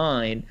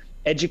combine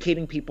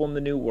educating people in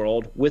the new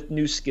world with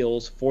new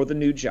skills for the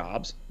new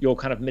jobs, you'll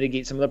kind of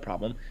mitigate some of the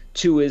problem.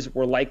 Two is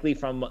we're likely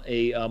from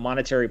a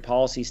monetary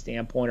policy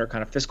standpoint or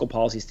kind of fiscal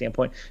policy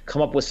standpoint,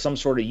 come up with some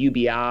sort of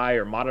UBI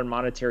or modern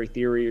monetary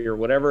theory or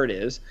whatever it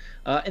is.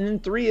 And then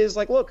three is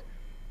like, look,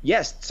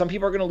 yes, some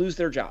people are going to lose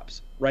their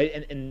jobs,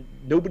 right? And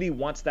nobody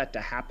wants that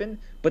to happen,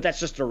 but that's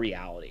just a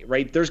reality,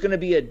 right? There's going to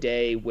be a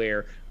day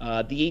where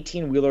the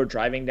 18-wheeler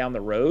driving down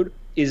the road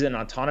is an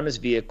autonomous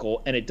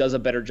vehicle and it does a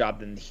better job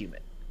than the human.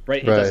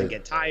 Right? It doesn't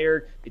get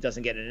tired. It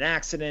doesn't get in an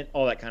accident,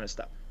 all that kind of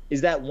stuff.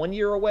 Is that 1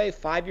 year away,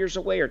 5 years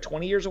away, or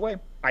 20 years away?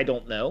 I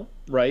don't know,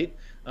 right?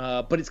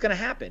 But it's going to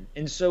happen.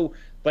 And so,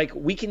 like,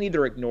 we can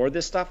either ignore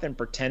this stuff and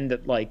pretend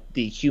that, like,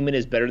 the human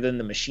is better than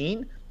the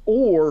machine,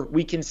 or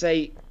we can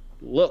say,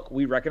 look,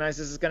 we recognize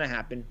this is going to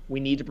happen. We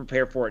need to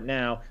prepare for it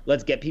now.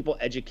 Let's get people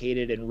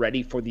educated and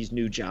ready for these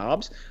new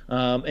jobs.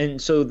 And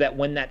so that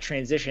when that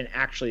transition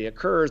actually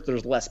occurs,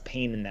 there's less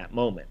pain in that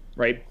moment,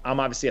 right?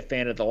 I'm obviously a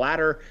fan of the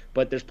latter,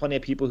 but there's plenty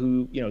of people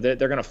who, they're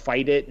going to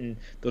fight it, and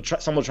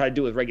some will try to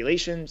do it with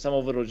regulation. Some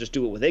of it will just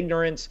do it with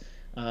ignorance.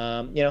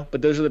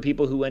 But those are the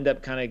people who end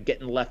up kind of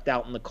getting left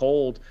out in the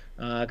cold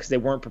because they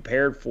weren't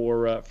prepared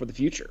for the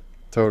future.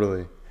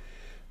 Totally.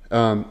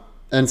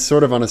 And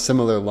sort of on a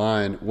similar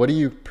line, what do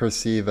you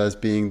perceive as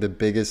being the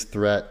biggest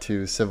threat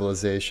to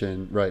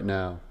civilization right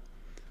now?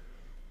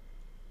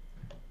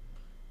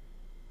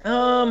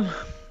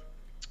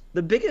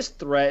 The biggest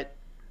threat,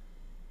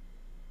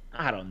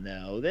 I don't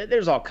know.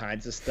 There's all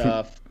kinds of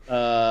stuff.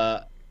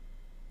 Let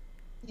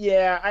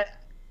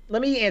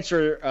me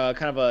answer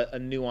kind of a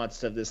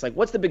nuance of this. Like,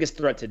 what's the biggest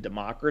threat to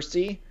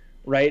democracy,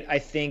 right? I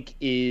think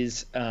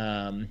is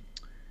the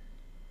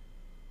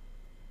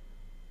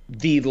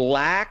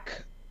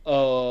lack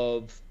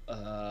of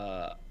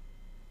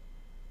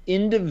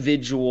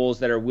individuals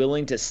that are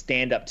willing to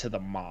stand up to the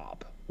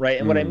mob, right?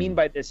 And what I mean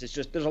by this is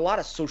just there's a lot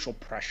of social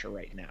pressure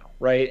right now,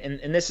 right?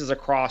 And this is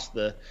across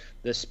the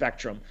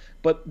spectrum.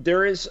 But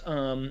there's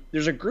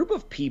a group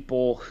of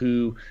people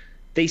who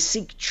they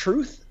seek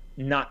truth,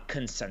 not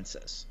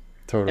consensus.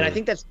 Totally. And I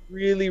think that's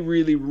really,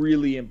 really,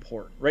 really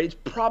important, right? It's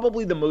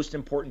probably the most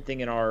important thing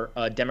in our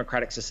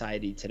democratic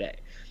society today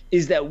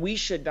is that we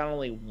should not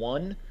only,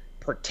 one,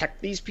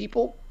 protect these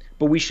people,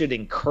 but we should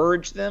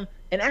encourage them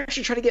and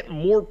actually try to get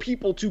more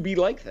people to be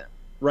like them,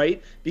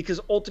 right? Because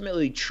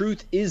ultimately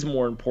truth is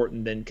more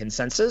important than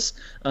consensus.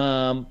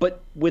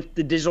 But with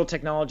the digital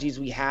technologies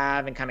we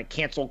have and kind of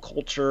cancel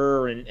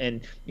culture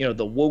and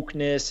the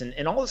wokeness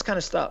and all this kind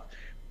of stuff,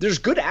 there's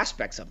good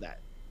aspects of that,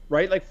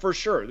 right? Like, for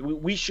sure,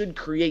 we should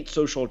create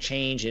social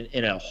change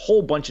in a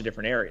whole bunch of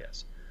different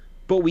areas,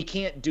 but we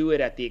can't do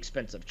it at the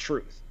expense of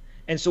truth.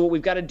 And so what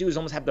we've got to do is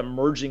almost have the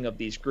merging of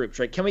these groups,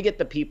 right? Can we get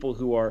the people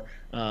who are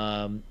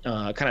kind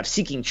of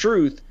seeking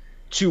truth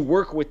to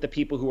work with the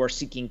people who are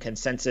seeking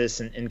consensus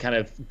and kind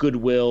of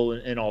goodwill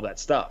and all that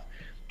stuff?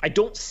 I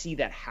don't see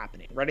that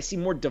happening, right? I see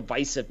more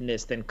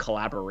divisiveness than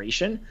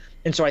collaboration.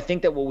 And so I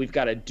think that what we've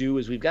got to do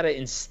is we've got to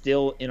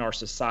instill in our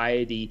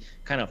society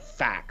kind of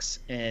facts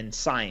and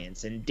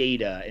science and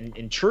data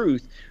and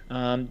truth,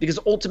 because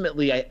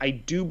ultimately I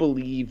do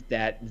believe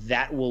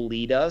that will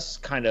lead us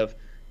kind of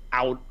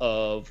out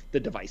of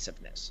the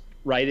divisiveness,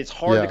 right? It's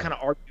hard to kind of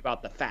argue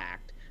about the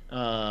fact,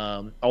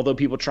 although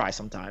people try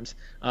sometimes.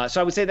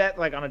 So I would say that,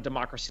 like, on a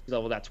democracy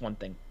level, that's one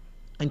thing.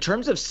 In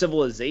terms of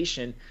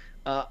civilization,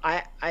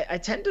 I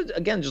tend to,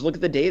 again, just look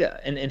at the data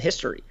and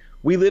history.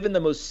 We live in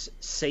the most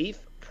safe,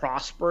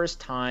 prosperous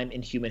time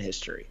in human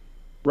history,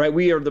 right?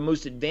 We are the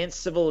most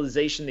advanced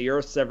civilization the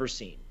Earth's ever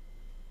seen.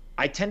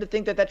 I tend to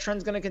think that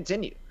trend's going to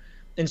continue.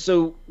 And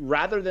so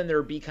rather than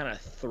there be kind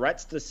of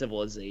threats to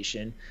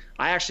civilization,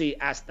 I actually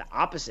ask the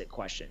opposite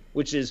question,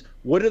 which is,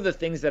 what are the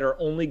things that are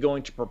only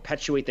going to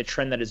perpetuate the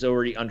trend that is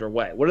already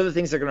underway? What are the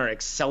things that are going to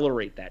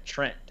accelerate that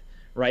trend,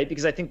 right?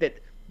 Because I think that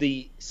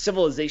the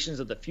civilizations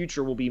of the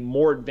future will be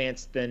more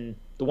advanced than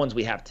the ones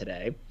we have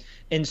today.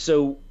 And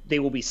so they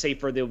will be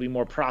safer, they'll be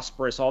more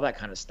prosperous, all that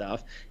kind of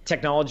stuff.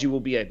 Technology will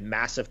be a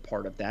massive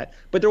part of that.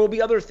 But there will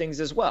be other things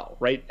as well,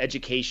 right?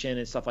 Education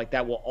and stuff like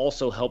that will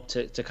also help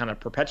to kind of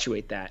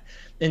perpetuate that.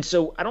 And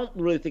so I don't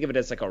really think of it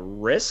as like a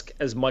risk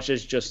as much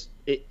as just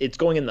it's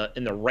going in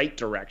the right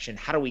direction.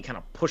 How do we kind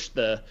of push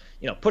the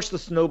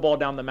snowball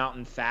down the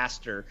mountain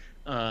faster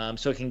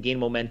so it can gain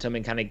momentum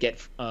and kind of get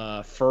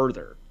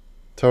further?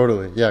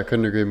 Totally. Yeah, I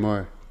couldn't agree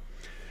more.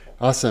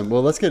 Awesome.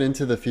 Well, let's get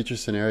into the future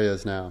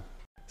scenarios now.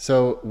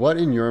 So what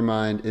in your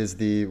mind is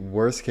the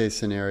worst case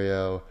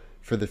scenario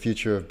for the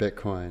future of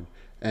Bitcoin?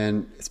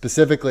 And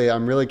specifically,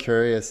 I'm really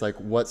curious, like,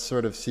 what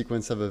sort of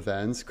sequence of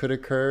events could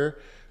occur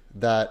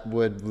that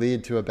would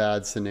lead to a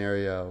bad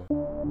scenario?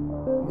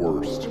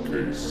 Worst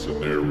case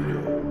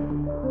scenario.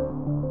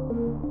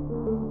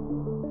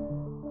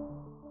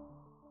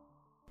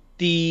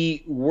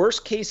 The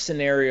worst case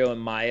scenario, in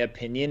my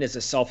opinion, is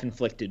a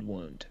self-inflicted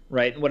wound,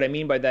 right? And what I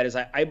mean by that is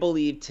I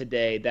believe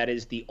today that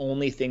is the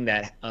only thing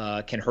that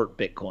can hurt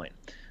Bitcoin.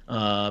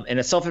 And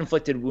a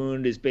self-inflicted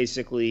wound is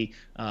basically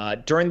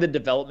during the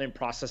development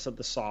process of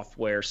the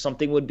software,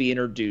 something would be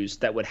introduced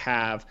that would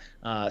have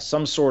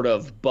some sort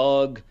of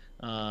bug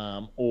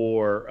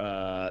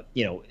or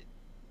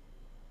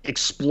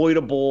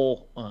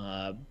exploitable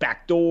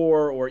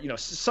backdoor or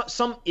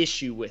some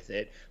issue with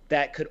it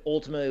that could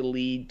ultimately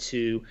lead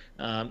to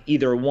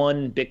either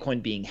one,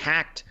 Bitcoin being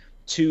hacked,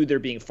 two, there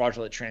being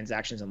fraudulent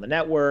transactions on the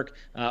network,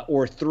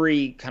 or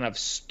three, kind of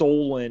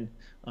stolen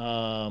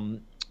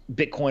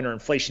Bitcoin or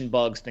inflation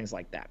bugs, things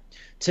like that.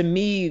 To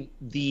me,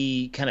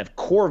 the kind of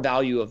core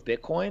value of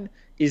Bitcoin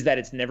is that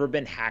it's never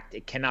been hacked.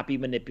 It cannot be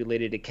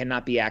manipulated. It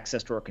cannot be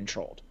accessed or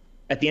controlled.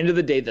 At the end of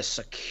the day, the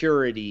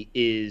security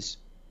is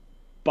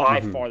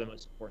by far the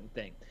most important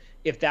thing.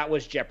 If that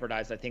was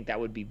jeopardized, I think that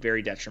would be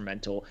very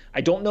detrimental.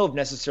 I don't know if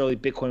necessarily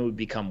Bitcoin would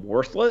become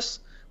worthless,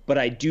 but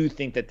I do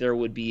think that there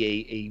would be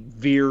a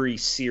very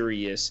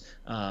serious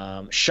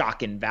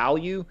shock in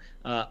value,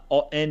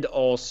 and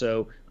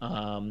also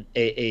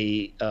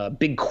a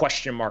big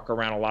question mark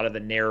around a lot of the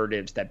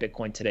narratives that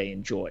Bitcoin today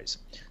enjoys.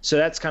 So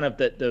that's kind of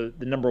the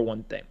number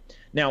one thing.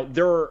 Now,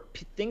 there are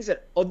things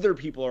that other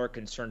people are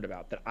concerned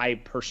about that I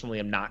personally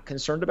am not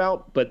concerned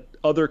about, but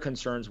other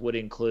concerns would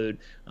include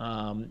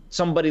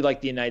somebody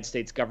like the United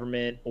States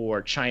government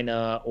or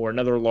China or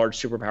another large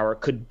superpower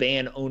could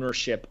ban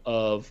ownership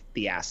of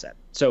the asset.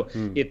 So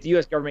if the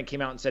U.S. government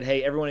came out and said,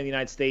 hey, everyone in the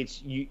United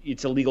States,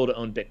 it's illegal to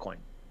own Bitcoin,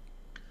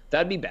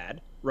 that'd be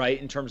bad, right,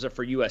 in terms of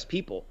for U.S.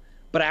 people.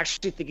 But I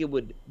actually think it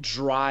would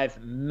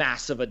drive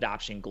massive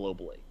adoption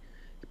globally,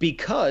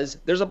 because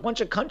there's a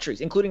bunch of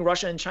countries, including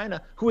Russia and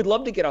China, who would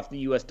love to get off the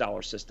U.S.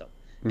 dollar system.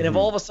 And if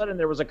all of a sudden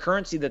there was a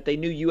currency that they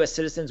knew U.S.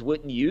 citizens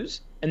wouldn't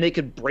use, and they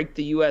could break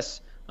the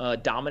U.S.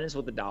 Dominance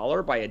with the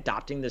dollar by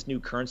adopting this new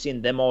currency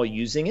and them all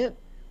using it,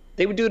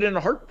 they would do it in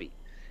a heartbeat.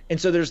 And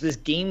so there's this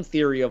game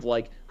theory of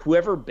like,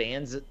 whoever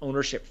bans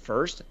ownership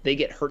first, they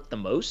get hurt the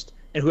most,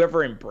 and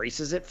whoever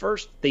embraces it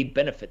first, they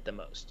benefit the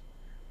most.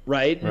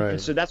 Right.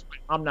 And so that's why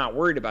I'm not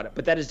worried about it.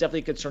 But that is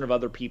definitely a concern of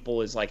other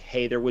people, is like,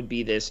 hey, there would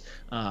be this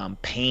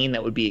pain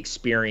that would be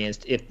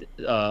experienced if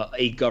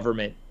a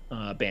government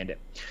banned it.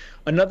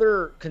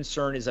 Another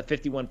concern is a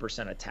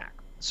 51% attack.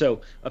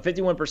 So a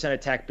 51%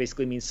 attack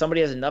basically means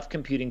somebody has enough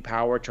computing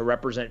power to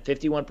represent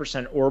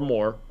 51% or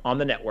more on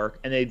the network,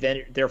 and they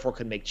then therefore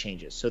could make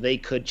changes. So they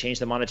could change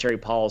the monetary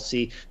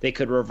policy, they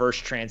could reverse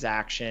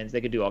transactions,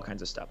 they could do all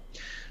kinds of stuff.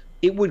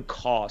 It would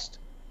cost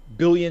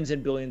billions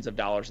and billions of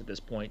dollars at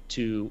this point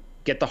to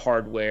get the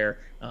hardware,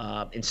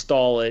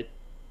 install it,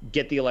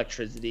 get the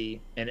electricity,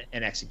 and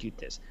execute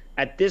this.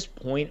 At this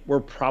point, we're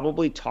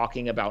probably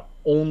talking about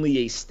only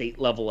a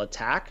state-level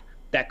attack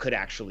that could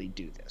actually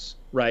do this,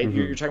 right?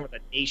 You're talking about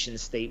the nation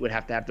state would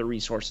have to have the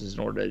resources in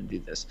order to do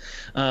this.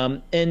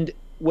 And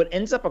what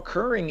ends up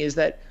occurring is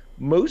that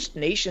most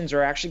nations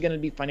are actually going to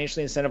be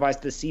financially incentivized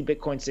to see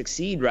Bitcoin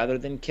succeed rather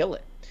than kill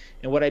it.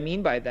 And what I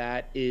mean by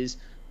that is,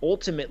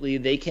 ultimately,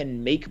 they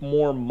can make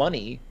more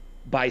money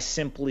by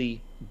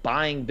simply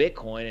buying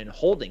Bitcoin and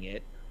holding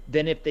it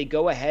than if they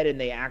go ahead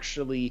and they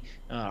actually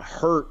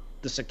hurt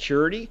the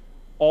security.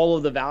 All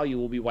of the value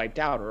will be wiped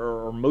out,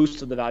 or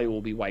most of the value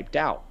will be wiped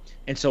out.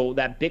 And so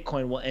that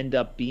Bitcoin will end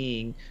up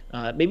being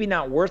maybe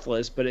not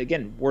worthless, but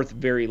again, worth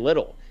very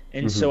little.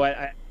 And so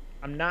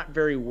I'm not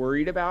very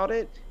worried about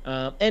it.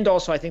 And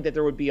also, I think that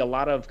there would be a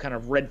lot of kind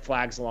of red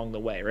flags along the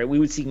way, right? We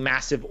would see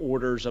massive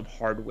orders of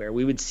hardware.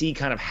 We would see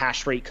kind of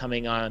hash rate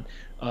coming on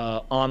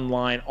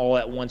online all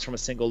at once from a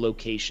single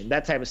location,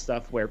 that type of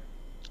stuff where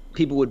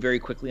people would very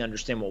quickly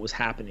understand what was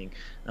happening.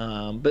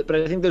 But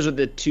I think those are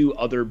the two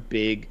other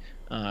big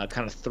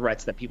kind of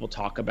threats that people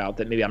talk about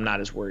that maybe I'm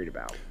not as worried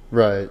about.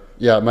 Right.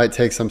 Yeah, it might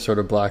take some sort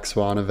of black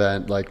swan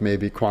event, like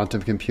maybe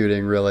quantum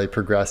computing really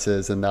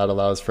progresses and that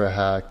allows for a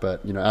hack.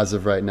 But, as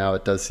of right now,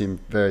 it does seem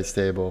very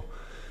stable.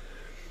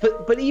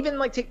 But even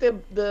like take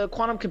the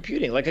quantum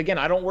computing, like, again,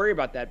 I don't worry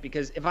about that,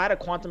 because if I had a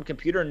quantum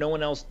computer and no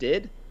one else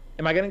did,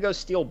 am I going to go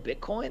steal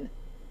Bitcoin?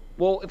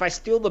 Well, if I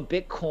steal the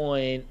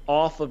Bitcoin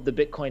off of the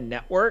Bitcoin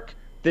network,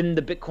 then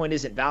the Bitcoin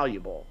isn't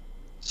valuable.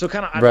 So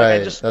kind of,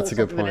 I just stole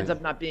something that ends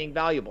up not being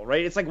valuable,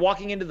 right? It's like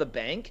walking into the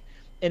bank,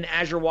 and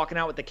as you're walking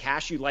out with the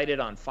cash, you light it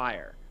on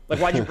fire. Like,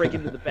 why'd you break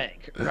into the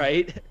bank,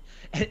 right?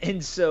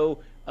 And so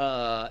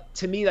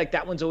to me, like,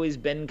 that one's always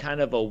been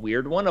kind of a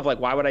weird one of like,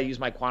 why would I use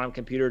my quantum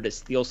computer to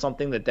steal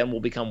something that then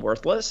will become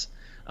worthless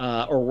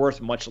or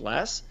worth much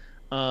less?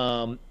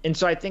 And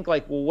so I think,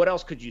 like, well, what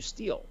else could you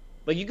steal?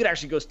 Like, you could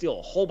actually go steal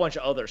a whole bunch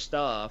of other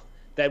stuff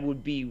that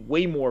would be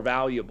way more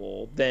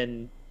valuable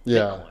than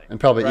Bitcoin, and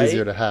probably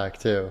easier to hack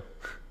too.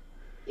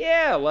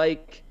 Yeah,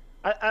 like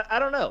I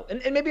don't know,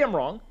 and maybe I'm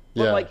wrong,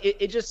 but like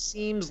it just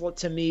seems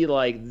to me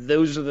like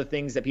those are the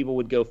things that people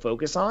would go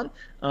focus on.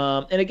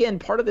 And again,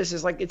 part of this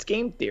is like, it's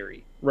game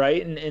theory,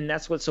 right? And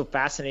that's what's so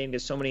fascinating to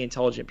so many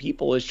intelligent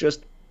people, is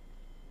just,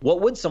 what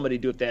would somebody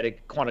do if they had a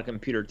quantum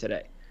computer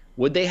today?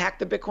 Would they hack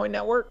the Bitcoin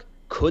network?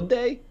 Could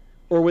they?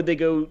 Or would they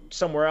go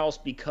somewhere else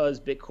because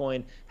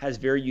Bitcoin has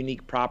very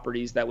unique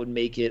properties that would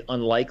make it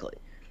unlikely?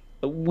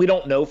 We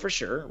don't know for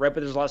sure, right?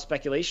 But there's a lot of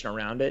speculation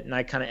around it, and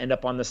I kind of end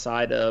up on the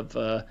side of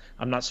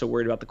I'm not so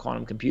worried about the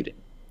quantum computing.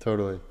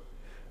 Totally.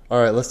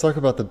 All right, let's talk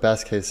about the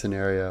best case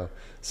scenario.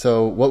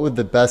 So what would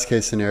the best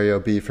case scenario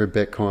be for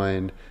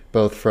Bitcoin,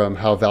 both from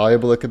how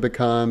valuable it could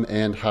become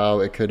and how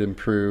it could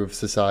improve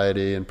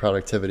society and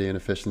productivity and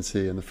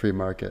efficiency in the free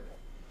market?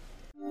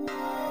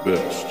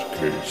 Best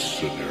case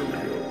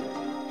scenario.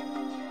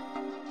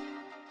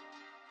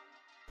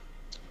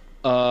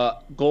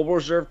 Global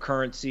reserve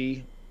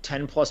currency,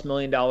 $10+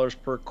 million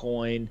per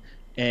coin,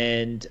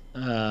 and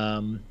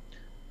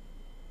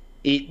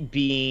it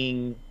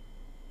being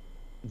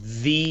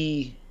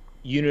the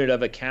unit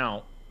of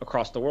account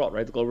across the world,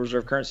 right? The global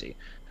reserve currency.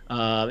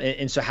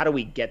 And so how do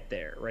we get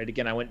there, right?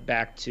 Again, I went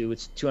back to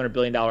it's $200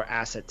 billion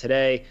asset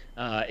today.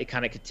 It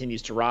kind of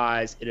continues to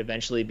rise. It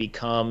eventually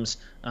becomes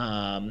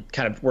kind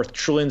of worth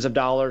trillions of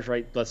dollars,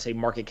 right? Let's say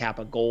market cap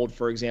of gold,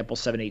 for example,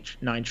 $7, $8,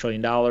 $9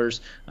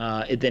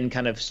 trillion. It then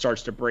kind of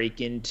starts to break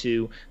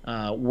into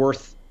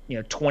worth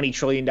 $20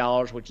 trillion,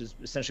 which is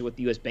essentially what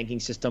the U.S. banking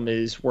system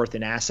is worth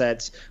in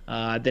assets.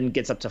 Then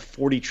gets up to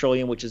 40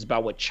 trillion, which is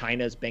about what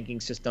China's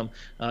banking system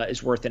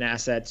is worth in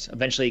assets.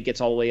 Eventually, it gets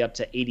all the way up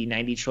to 80,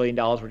 $90 trillion,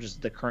 which is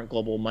the current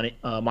global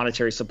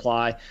monetary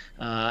supply.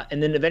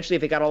 And then eventually,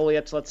 if it got all the way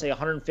up to, let's say,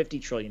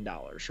 $150 trillion,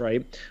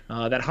 right?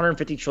 That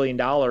 $150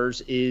 trillion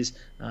is,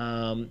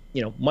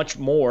 much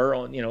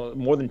more,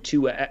 more than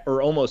 2x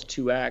or almost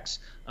 2x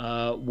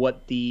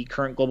what the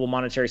current global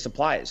monetary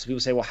supply is. So people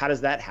say, well, how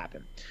does that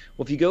happen?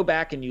 Well, if you go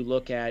back and you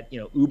look at,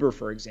 Uber,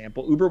 for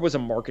example, Uber was a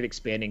market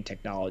expanding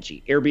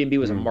technology. Airbnb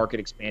was a market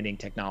expanding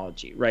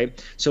technology,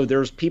 right? So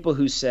there's people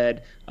who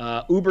said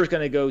Uber's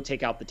going to go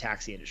take out the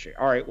taxi industry.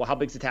 All right, well, how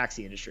big's the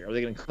taxi industry? Are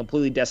they going to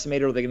completely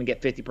decimate it, or are they going to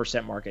get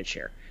 50% market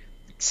share?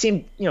 It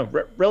seemed,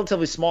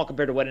 relatively small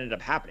compared to what ended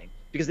up happening,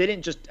 because they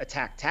didn't just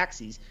attack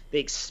taxis, they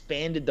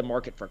expanded the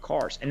market for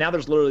cars. And now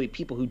there's literally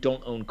people who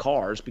don't own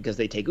cars because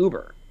they take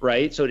Uber,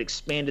 right? So it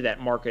expanded that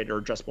market or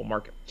addressable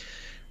market.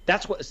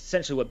 That's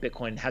essentially what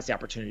Bitcoin has the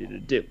opportunity to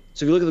do.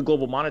 So if you look at the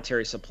global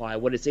monetary supply,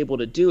 what it's able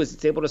to do is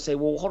it's able to say,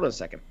 well, hold on a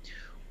second.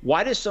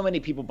 Why do so many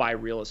people buy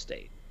real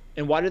estate?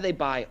 And why do they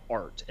buy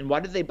art? And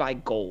why do they buy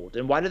gold?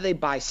 And why do they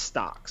buy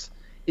stocks?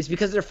 It's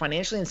because they're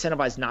financially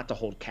incentivized not to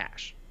hold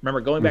cash. Remember,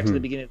 going back to the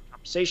beginning of the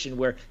conversation,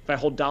 where if I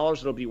hold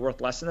dollars, it'll be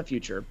worth less in the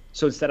future.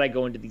 So instead, I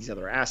go into these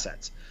other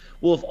assets.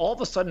 Well, if all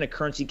of a sudden a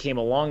currency came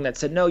along that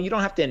said, no, you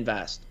don't have to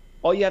invest.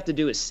 All you have to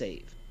do is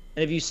save.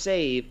 And if you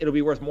save, it'll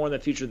be worth more in the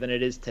future than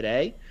it is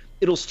today.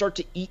 It'll start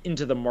to eat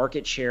into the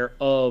market share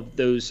of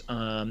those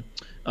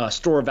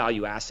store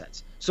value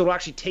assets. So it'll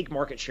actually take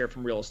market share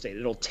from real estate.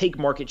 It'll take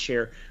market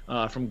share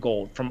from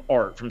gold, from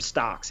art, from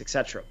stocks,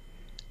 etc.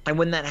 And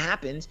when that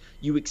happens,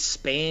 you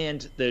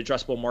expand the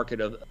addressable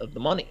market of the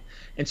money.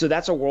 And so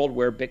that's a world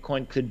where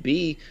Bitcoin could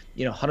be,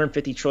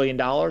 $150 trillion.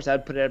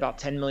 That'd put it at about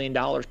 $10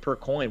 million per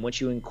coin once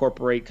you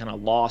incorporate kind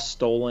of lost,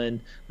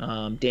 stolen,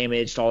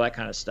 damaged, all that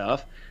kind of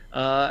stuff.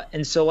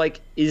 And so,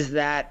 is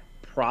that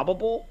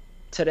probable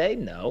today?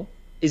 No.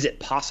 Is it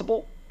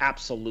possible?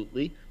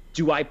 Absolutely.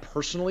 Do I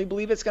personally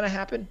believe it's going to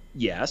happen?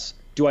 Yes.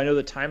 Do I know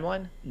the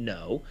timeline?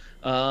 No.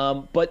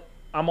 But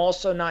I'm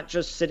also not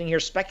just sitting here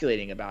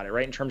speculating about it,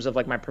 right? In terms of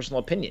my personal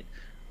opinion,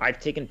 I've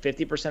taken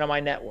 50% of my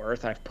net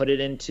worth, I've put it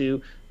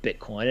into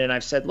Bitcoin, and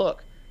I've said,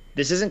 look,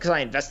 this isn't because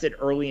I invested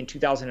early in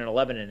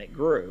 2011 and it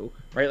grew,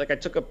 right? I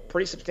took a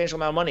pretty substantial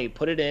amount of money,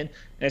 put it in,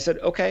 and I said,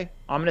 okay,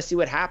 I'm going to see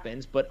what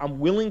happens, but I'm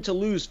willing to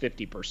lose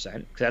 50%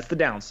 because that's the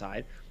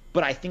downside.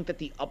 But I think that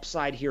the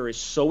upside here is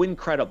so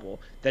incredible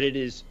that it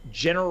is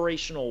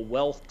generational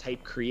wealth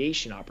type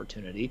creation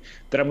opportunity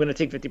that I'm going to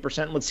take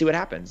 50% and let's see what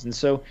happens. And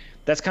so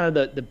that's kind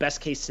of the best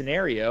case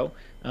scenario.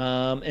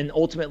 And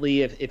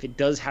ultimately, if it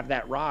does have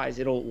that rise,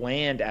 it'll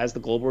land as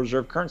the global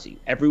reserve currency.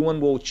 Everyone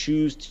will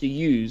choose to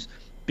use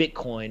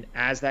Bitcoin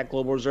as that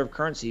global reserve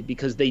currency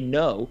because they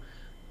know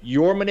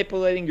you're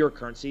manipulating your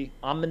currency,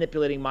 I'm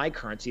manipulating my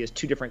currency as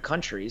two different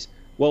countries.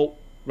 Well,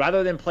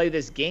 rather than play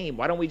this game,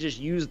 why don't we just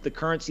use the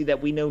currency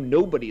that we know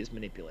nobody is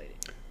manipulating?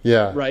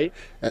 Yeah. Right?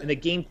 And the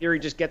game theory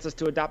just gets us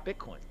to adopt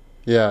Bitcoin.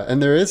 Yeah.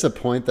 And there is a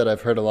point that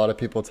I've heard a lot of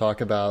people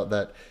talk about,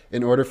 that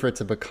in order for it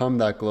to become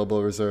that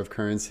global reserve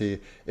currency,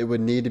 it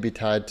would need to be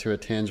tied to a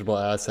tangible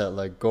asset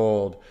like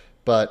gold.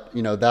 But,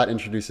 that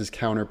introduces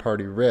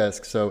counterparty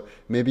risk. So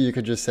maybe you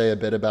could just say a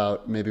bit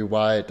about maybe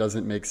why it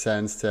doesn't make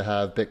sense to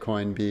have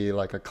Bitcoin be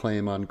like a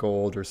claim on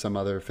gold or some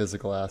other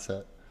physical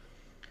asset.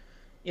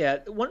 Yeah,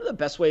 one of the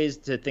best ways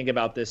to think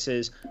about this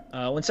is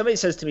when somebody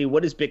says to me,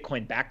 what is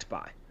Bitcoin backed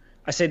by?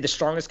 I say the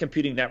strongest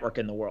computing network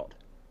in the world.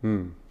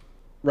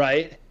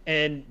 Right?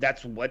 And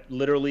that's what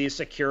literally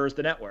secures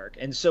the network.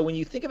 And so when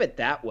you think of it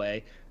that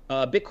way,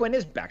 Bitcoin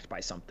is backed by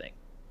something.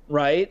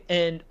 Right?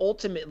 And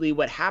ultimately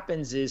what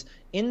happens is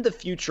in the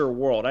future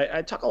world,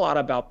 I talk a lot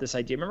about this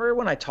idea. Remember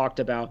when I talked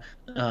about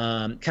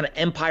kind of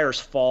empires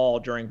fall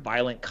during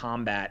violent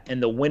combat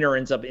and the winner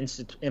ends up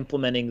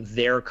implementing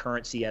their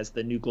currency as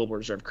the new global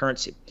reserve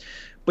currency?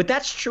 But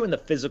that's true in the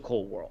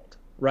physical world,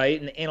 right?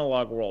 In the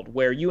analog world,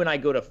 where you and I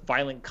go to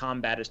violent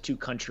combat as two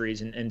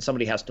countries and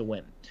somebody has to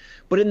win.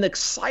 But in the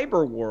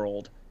cyber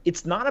world,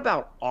 it's not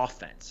about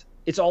offense.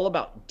 It's all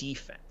about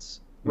defense.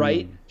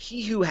 Right?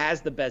 He who has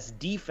the best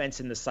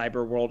defense in the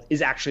cyber world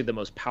is actually the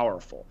most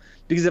powerful.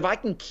 Because if I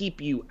can keep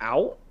you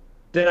out,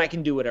 then I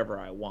can do whatever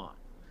I want.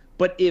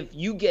 But if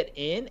you get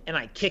in and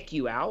I kick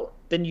you out,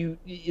 then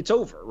it's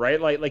over,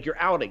 right? Like you're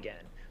out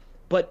again.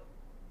 But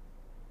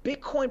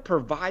Bitcoin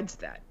provides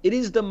that. It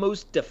is the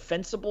most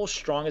defensible,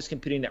 strongest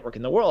computing network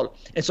in the world.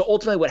 And so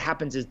ultimately what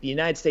happens is the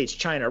United States,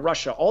 China,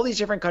 Russia, all these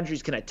different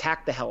countries can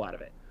attack the hell out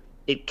of it.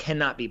 It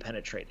cannot be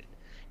penetrated.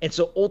 And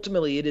so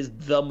ultimately it is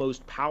the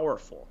most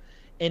powerful.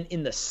 And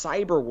in the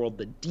cyber world,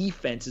 the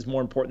defense is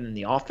more important than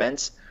the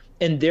offense.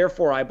 And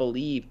therefore, I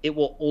believe it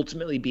will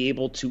ultimately be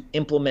able to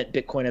implement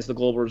Bitcoin as the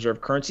global reserve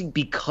currency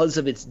because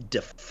of its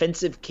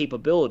defensive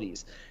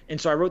capabilities.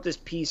 And so I wrote this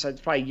piece, it's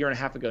probably a year and a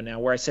half ago now,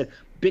 where I said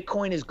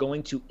Bitcoin is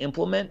going to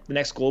implement the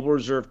next global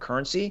reserve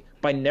currency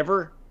by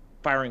never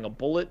firing a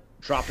bullet,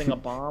 dropping a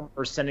bomb,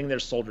 or sending their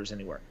soldiers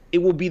anywhere. It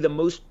will be the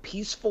most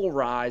peaceful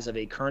rise of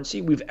a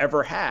currency we've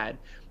ever had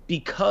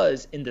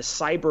because in the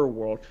cyber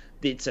world,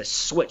 it's a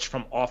switch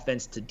from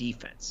offense to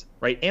defense,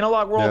 right?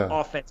 Analog world,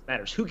 offense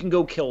matters. Who can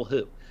go kill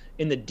who?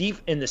 In the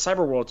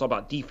cyber world, it's all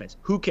about defense.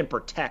 Who can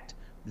protect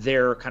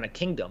their kind of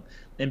kingdom?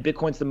 And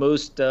Bitcoin's the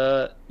most,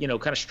 kind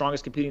of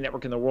strongest computing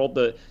network in the world,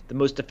 the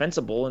most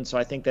defensible. And so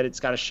I think that it's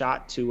got a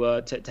shot to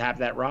have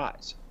that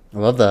rise. I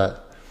love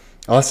that.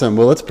 Awesome.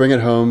 Well, let's bring it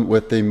home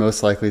with the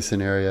most likely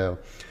scenario.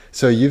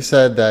 So you've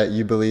said that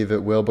you believe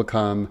it will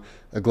become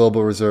a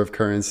global reserve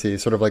currency,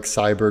 sort of like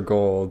cyber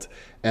gold,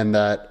 and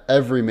that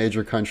every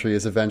major country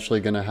is eventually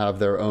going to have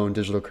their own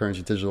digital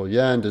currency, digital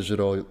yen,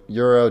 digital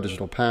euro,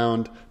 digital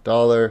pound,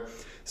 dollar.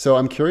 So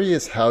I'm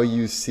curious how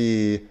you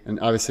see, and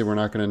obviously we're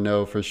not going to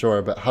know for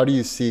sure, but how do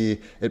you see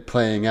it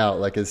playing out?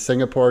 Like, is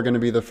Singapore going to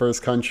be the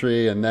first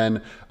country and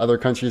then other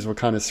countries will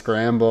kind of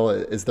scramble?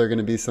 Is there going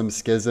to be some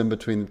schism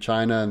between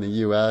China and the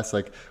US?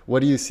 Like, what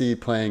do you see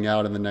playing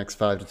out in the next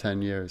 5 to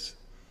 10 years?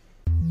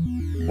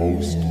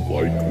 Most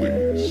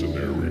likely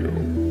scenario.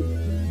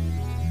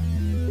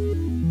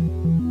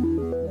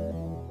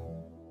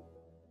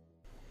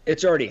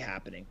 It's already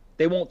happening.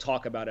 They won't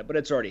talk about it, but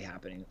it's already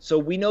happening. So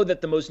we know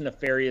that the most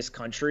nefarious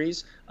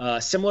countries,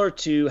 similar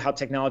to how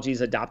technology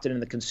is adopted in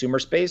the consumer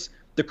space,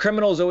 the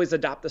criminals always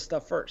adopt the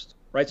stuff first,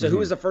 right? So who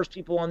was the first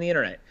people on the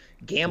internet?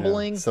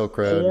 Gambling,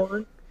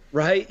 porn,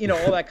 right?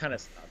 All that kind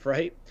of stuff,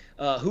 right?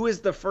 Who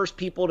is the first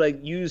people to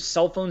use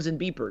cell phones and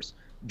beepers?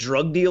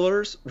 Drug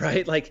dealers,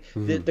 right? Like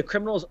the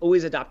criminals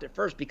always adopt it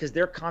first because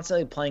they're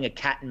constantly playing a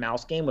cat and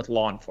mouse game with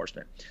law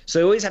enforcement. So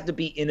they always have to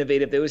be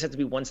innovative. They always have to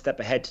be one step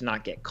ahead to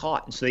not get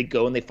caught. And so they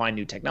go and they find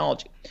new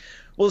technology.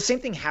 Well, the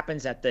same thing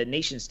happens at the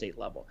nation state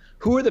level.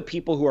 Who are the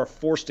people who are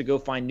forced to go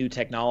find new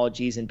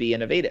technologies and be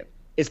innovative?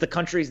 It's the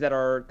countries that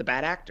are the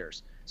bad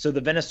actors. So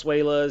the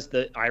Venezuelas,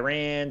 the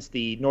Irans,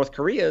 the North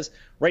Koreas,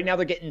 right now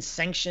they're getting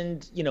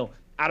sanctioned,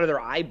 out of their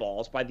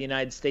eyeballs by the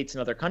United States and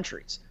other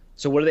countries.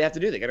 So what do they have to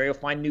do? They got to go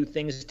find new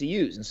things to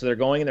use. And so they're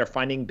going and they're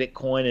finding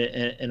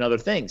Bitcoin and other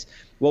things.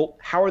 Well,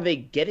 how are they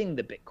getting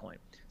the Bitcoin?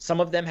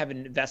 Some of them have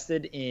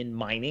invested in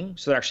mining.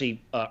 So they're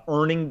actually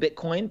earning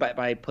Bitcoin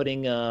by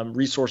putting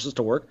resources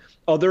to work.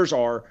 Others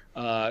are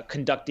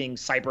conducting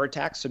cyber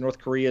attacks. So North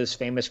Korea is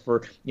famous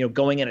for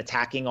going and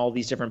attacking all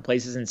these different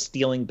places and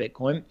stealing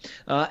Bitcoin.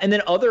 And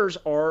then others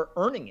are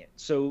earning it.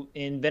 So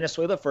in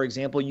Venezuela, for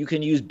example, you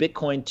can use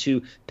Bitcoin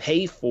to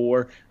pay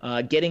for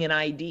getting an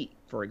ID,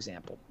 for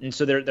example. And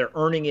so they're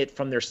earning it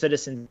from their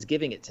citizens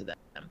giving it to them.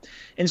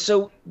 And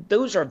so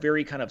those are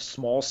very kind of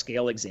small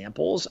scale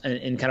examples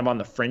and kind of on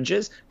the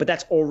fringes, but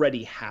that's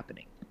already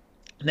happening.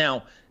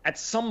 Now, at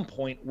some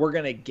point, we're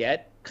going to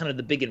get kind of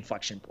the big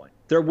inflection point.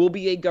 There will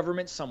be a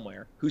government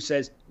somewhere who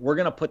says, we're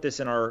going to put this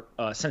in our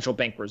central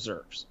bank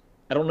reserves.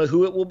 I don't know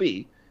who it will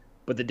be,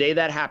 but the day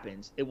that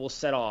happens, it will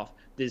set off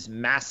this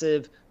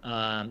massive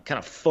kind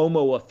of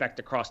FOMO effect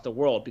across the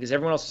world because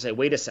everyone else will say,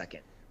 wait a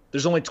second,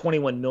 there's only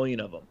 21 million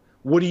of them.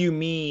 What do you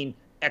mean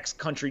X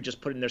country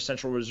just put in their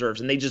central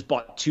reserves and they just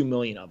bought 2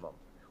 million of them?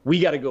 We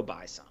got to go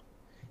buy some.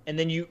 And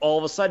then all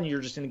of a sudden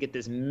you're just going to get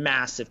this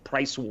massive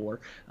price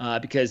war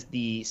because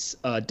the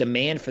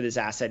demand for this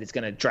asset is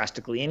going to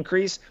drastically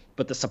increase,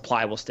 but the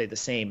supply will stay the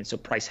same. And so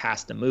price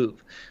has to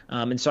move.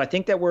 And so I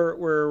think that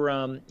we're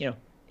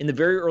in the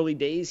very early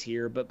days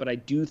here, but I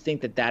do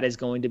think that is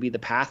going to be the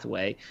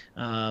pathway.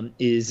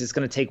 Is it's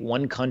going to take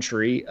one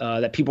country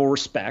that people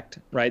respect,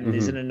 right, and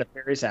isn't a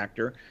nefarious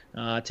actor,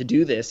 to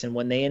do this. And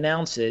when they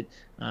announce it,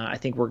 I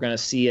think we're going to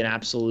see an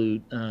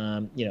absolute,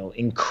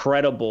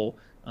 incredible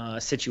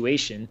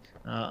situation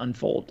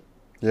unfold.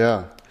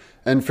 Yeah.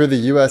 And for the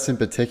U.S. in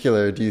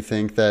particular, do you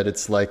think that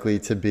it's likely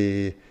to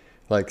be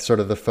like sort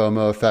of the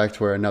FOMO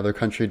effect where another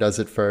country does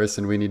it first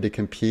and we need to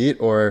compete?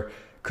 Or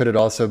could it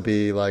also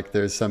be like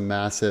there's some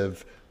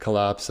massive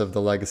collapse of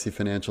the legacy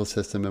financial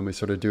system and we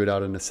sort of do it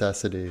out of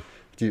necessity?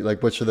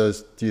 Which of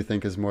those do you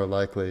think is more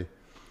likely?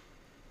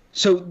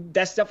 So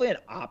that's definitely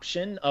an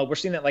option. We're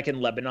seeing that like in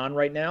Lebanon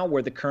right now,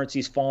 where the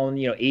currency's fallen,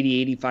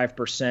 80,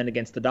 85%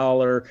 against the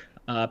dollar.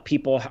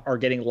 People are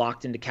getting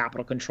locked into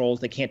capital controls.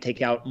 They can't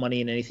take out money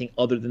in anything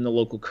other than the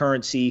local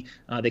currency.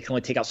 They can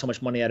only take out so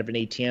much money out of an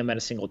ATM at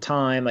a single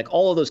time. Like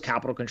all of those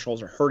capital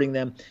controls are hurting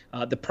them.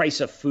 The price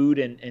of food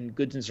and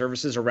goods and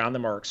services around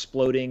them are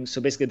exploding.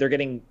 So basically they're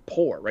getting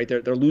poor, right?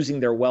 They're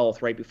losing their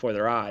wealth right before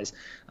their eyes.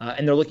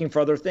 And they're looking for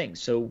other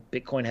things. So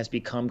Bitcoin has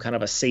become kind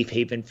of a safe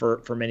haven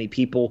for many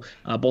people,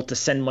 both to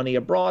send money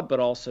abroad,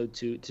 but also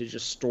to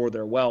just store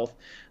their wealth.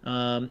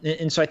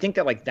 And so I think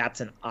that like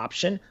that's an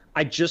option.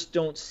 I just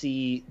don't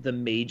see the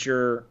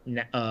major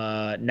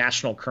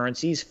national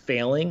currencies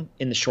failing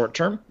in the short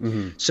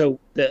term. So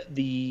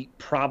the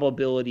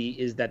probability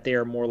is that they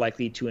are more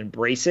likely to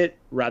embrace it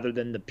rather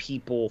than the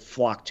people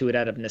flock to it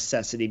out of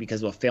necessity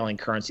because of a failing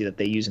currency that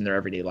they use in their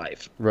everyday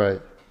life.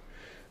 Right.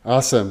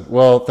 Awesome.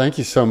 Well, thank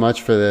you so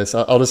much for this.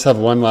 I'll just have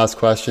one last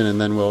question and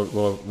then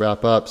we'll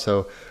wrap up.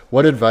 So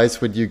what advice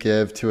would you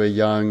give to a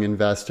young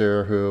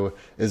investor who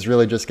is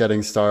really just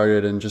getting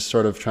started and just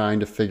sort of trying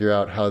to figure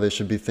out how they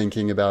should be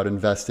thinking about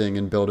investing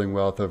and building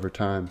wealth over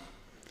time?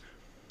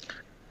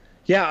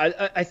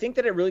 Yeah, I think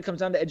that it really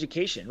comes down to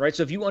education, right?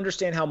 So if you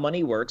understand how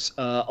money works,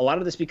 a lot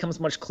of this becomes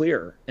much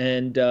clearer.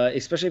 And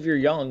especially if you're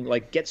young,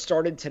 like get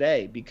started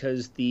today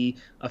because the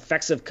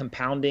effects of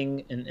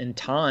compounding and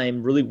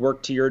time really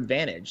work to your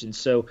advantage. And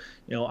so,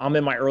 I'm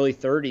in my early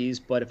 30s,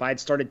 but if I had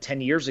started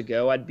 10 years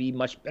ago, I'd be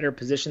much better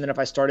positioned than if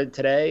I started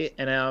today.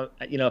 And,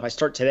 if I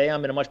start today,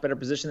 I'm in a much better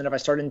position than if I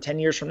started in 10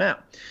 years from now.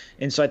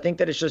 And so I think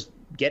that it's just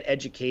get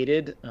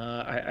educated.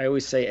 I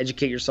always say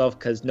educate yourself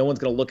because no one's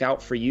going to look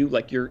out for you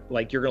like you're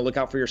going to look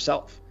out for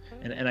yourself.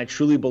 And I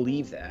truly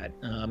believe that.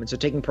 And so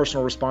taking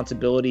personal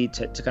responsibility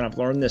to kind of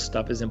learn this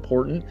stuff is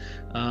important.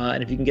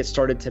 And if you can get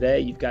started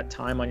today, you've got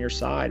time on your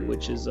side,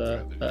 which is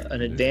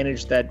an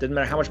advantage that doesn't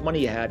matter how much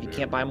money you have, you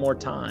can't buy more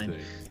time.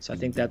 So I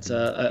think that's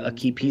a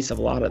key piece of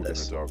a lot of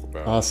this.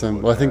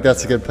 Awesome. Well, I think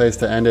that's a good place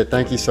to end it.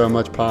 Thank you so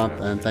much, Pomp,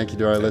 and thank you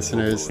to our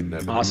listeners.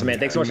 Awesome, man.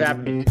 Thanks so much for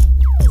having me.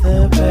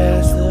 The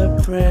past, the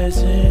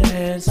present,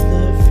 and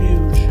the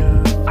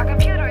future. Our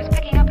computer is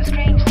picking up a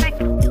strange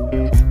signal.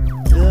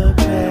 The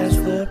past,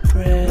 the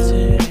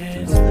present,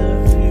 and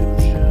the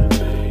future,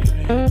 baby.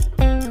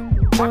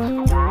 What's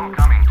the world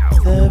coming to?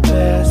 The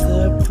past,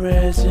 the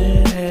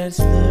present, and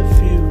the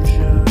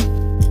future.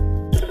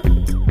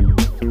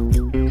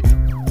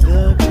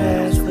 The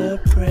past, the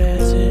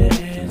present,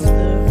 and the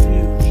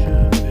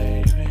future,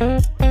 baby.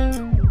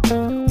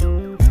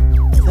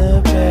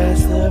 The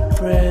past, the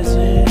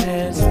present,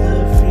 and the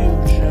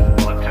future.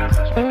 What test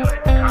is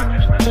stimulating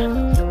consciousness?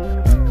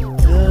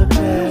 The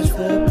past,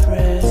 the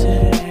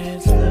present,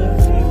 and the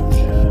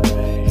future,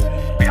 baby.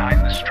 Behind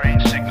the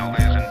strange signal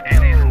is an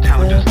alien The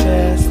intelligence.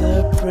 past,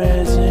 the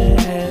present,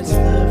 and the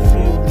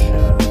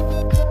future.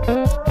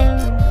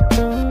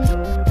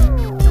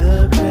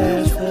 The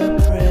past, the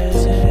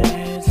present,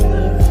 and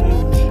the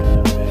future,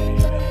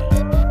 baby.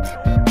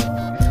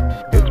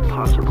 It's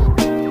possible.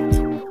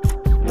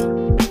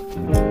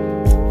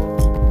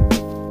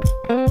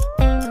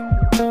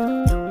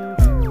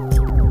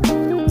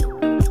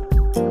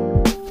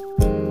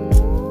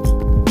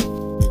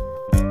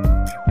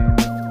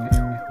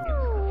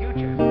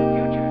 Future, future,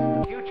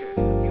 future, future,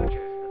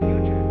 future,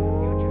 future,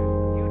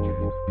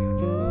 future,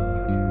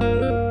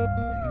 future.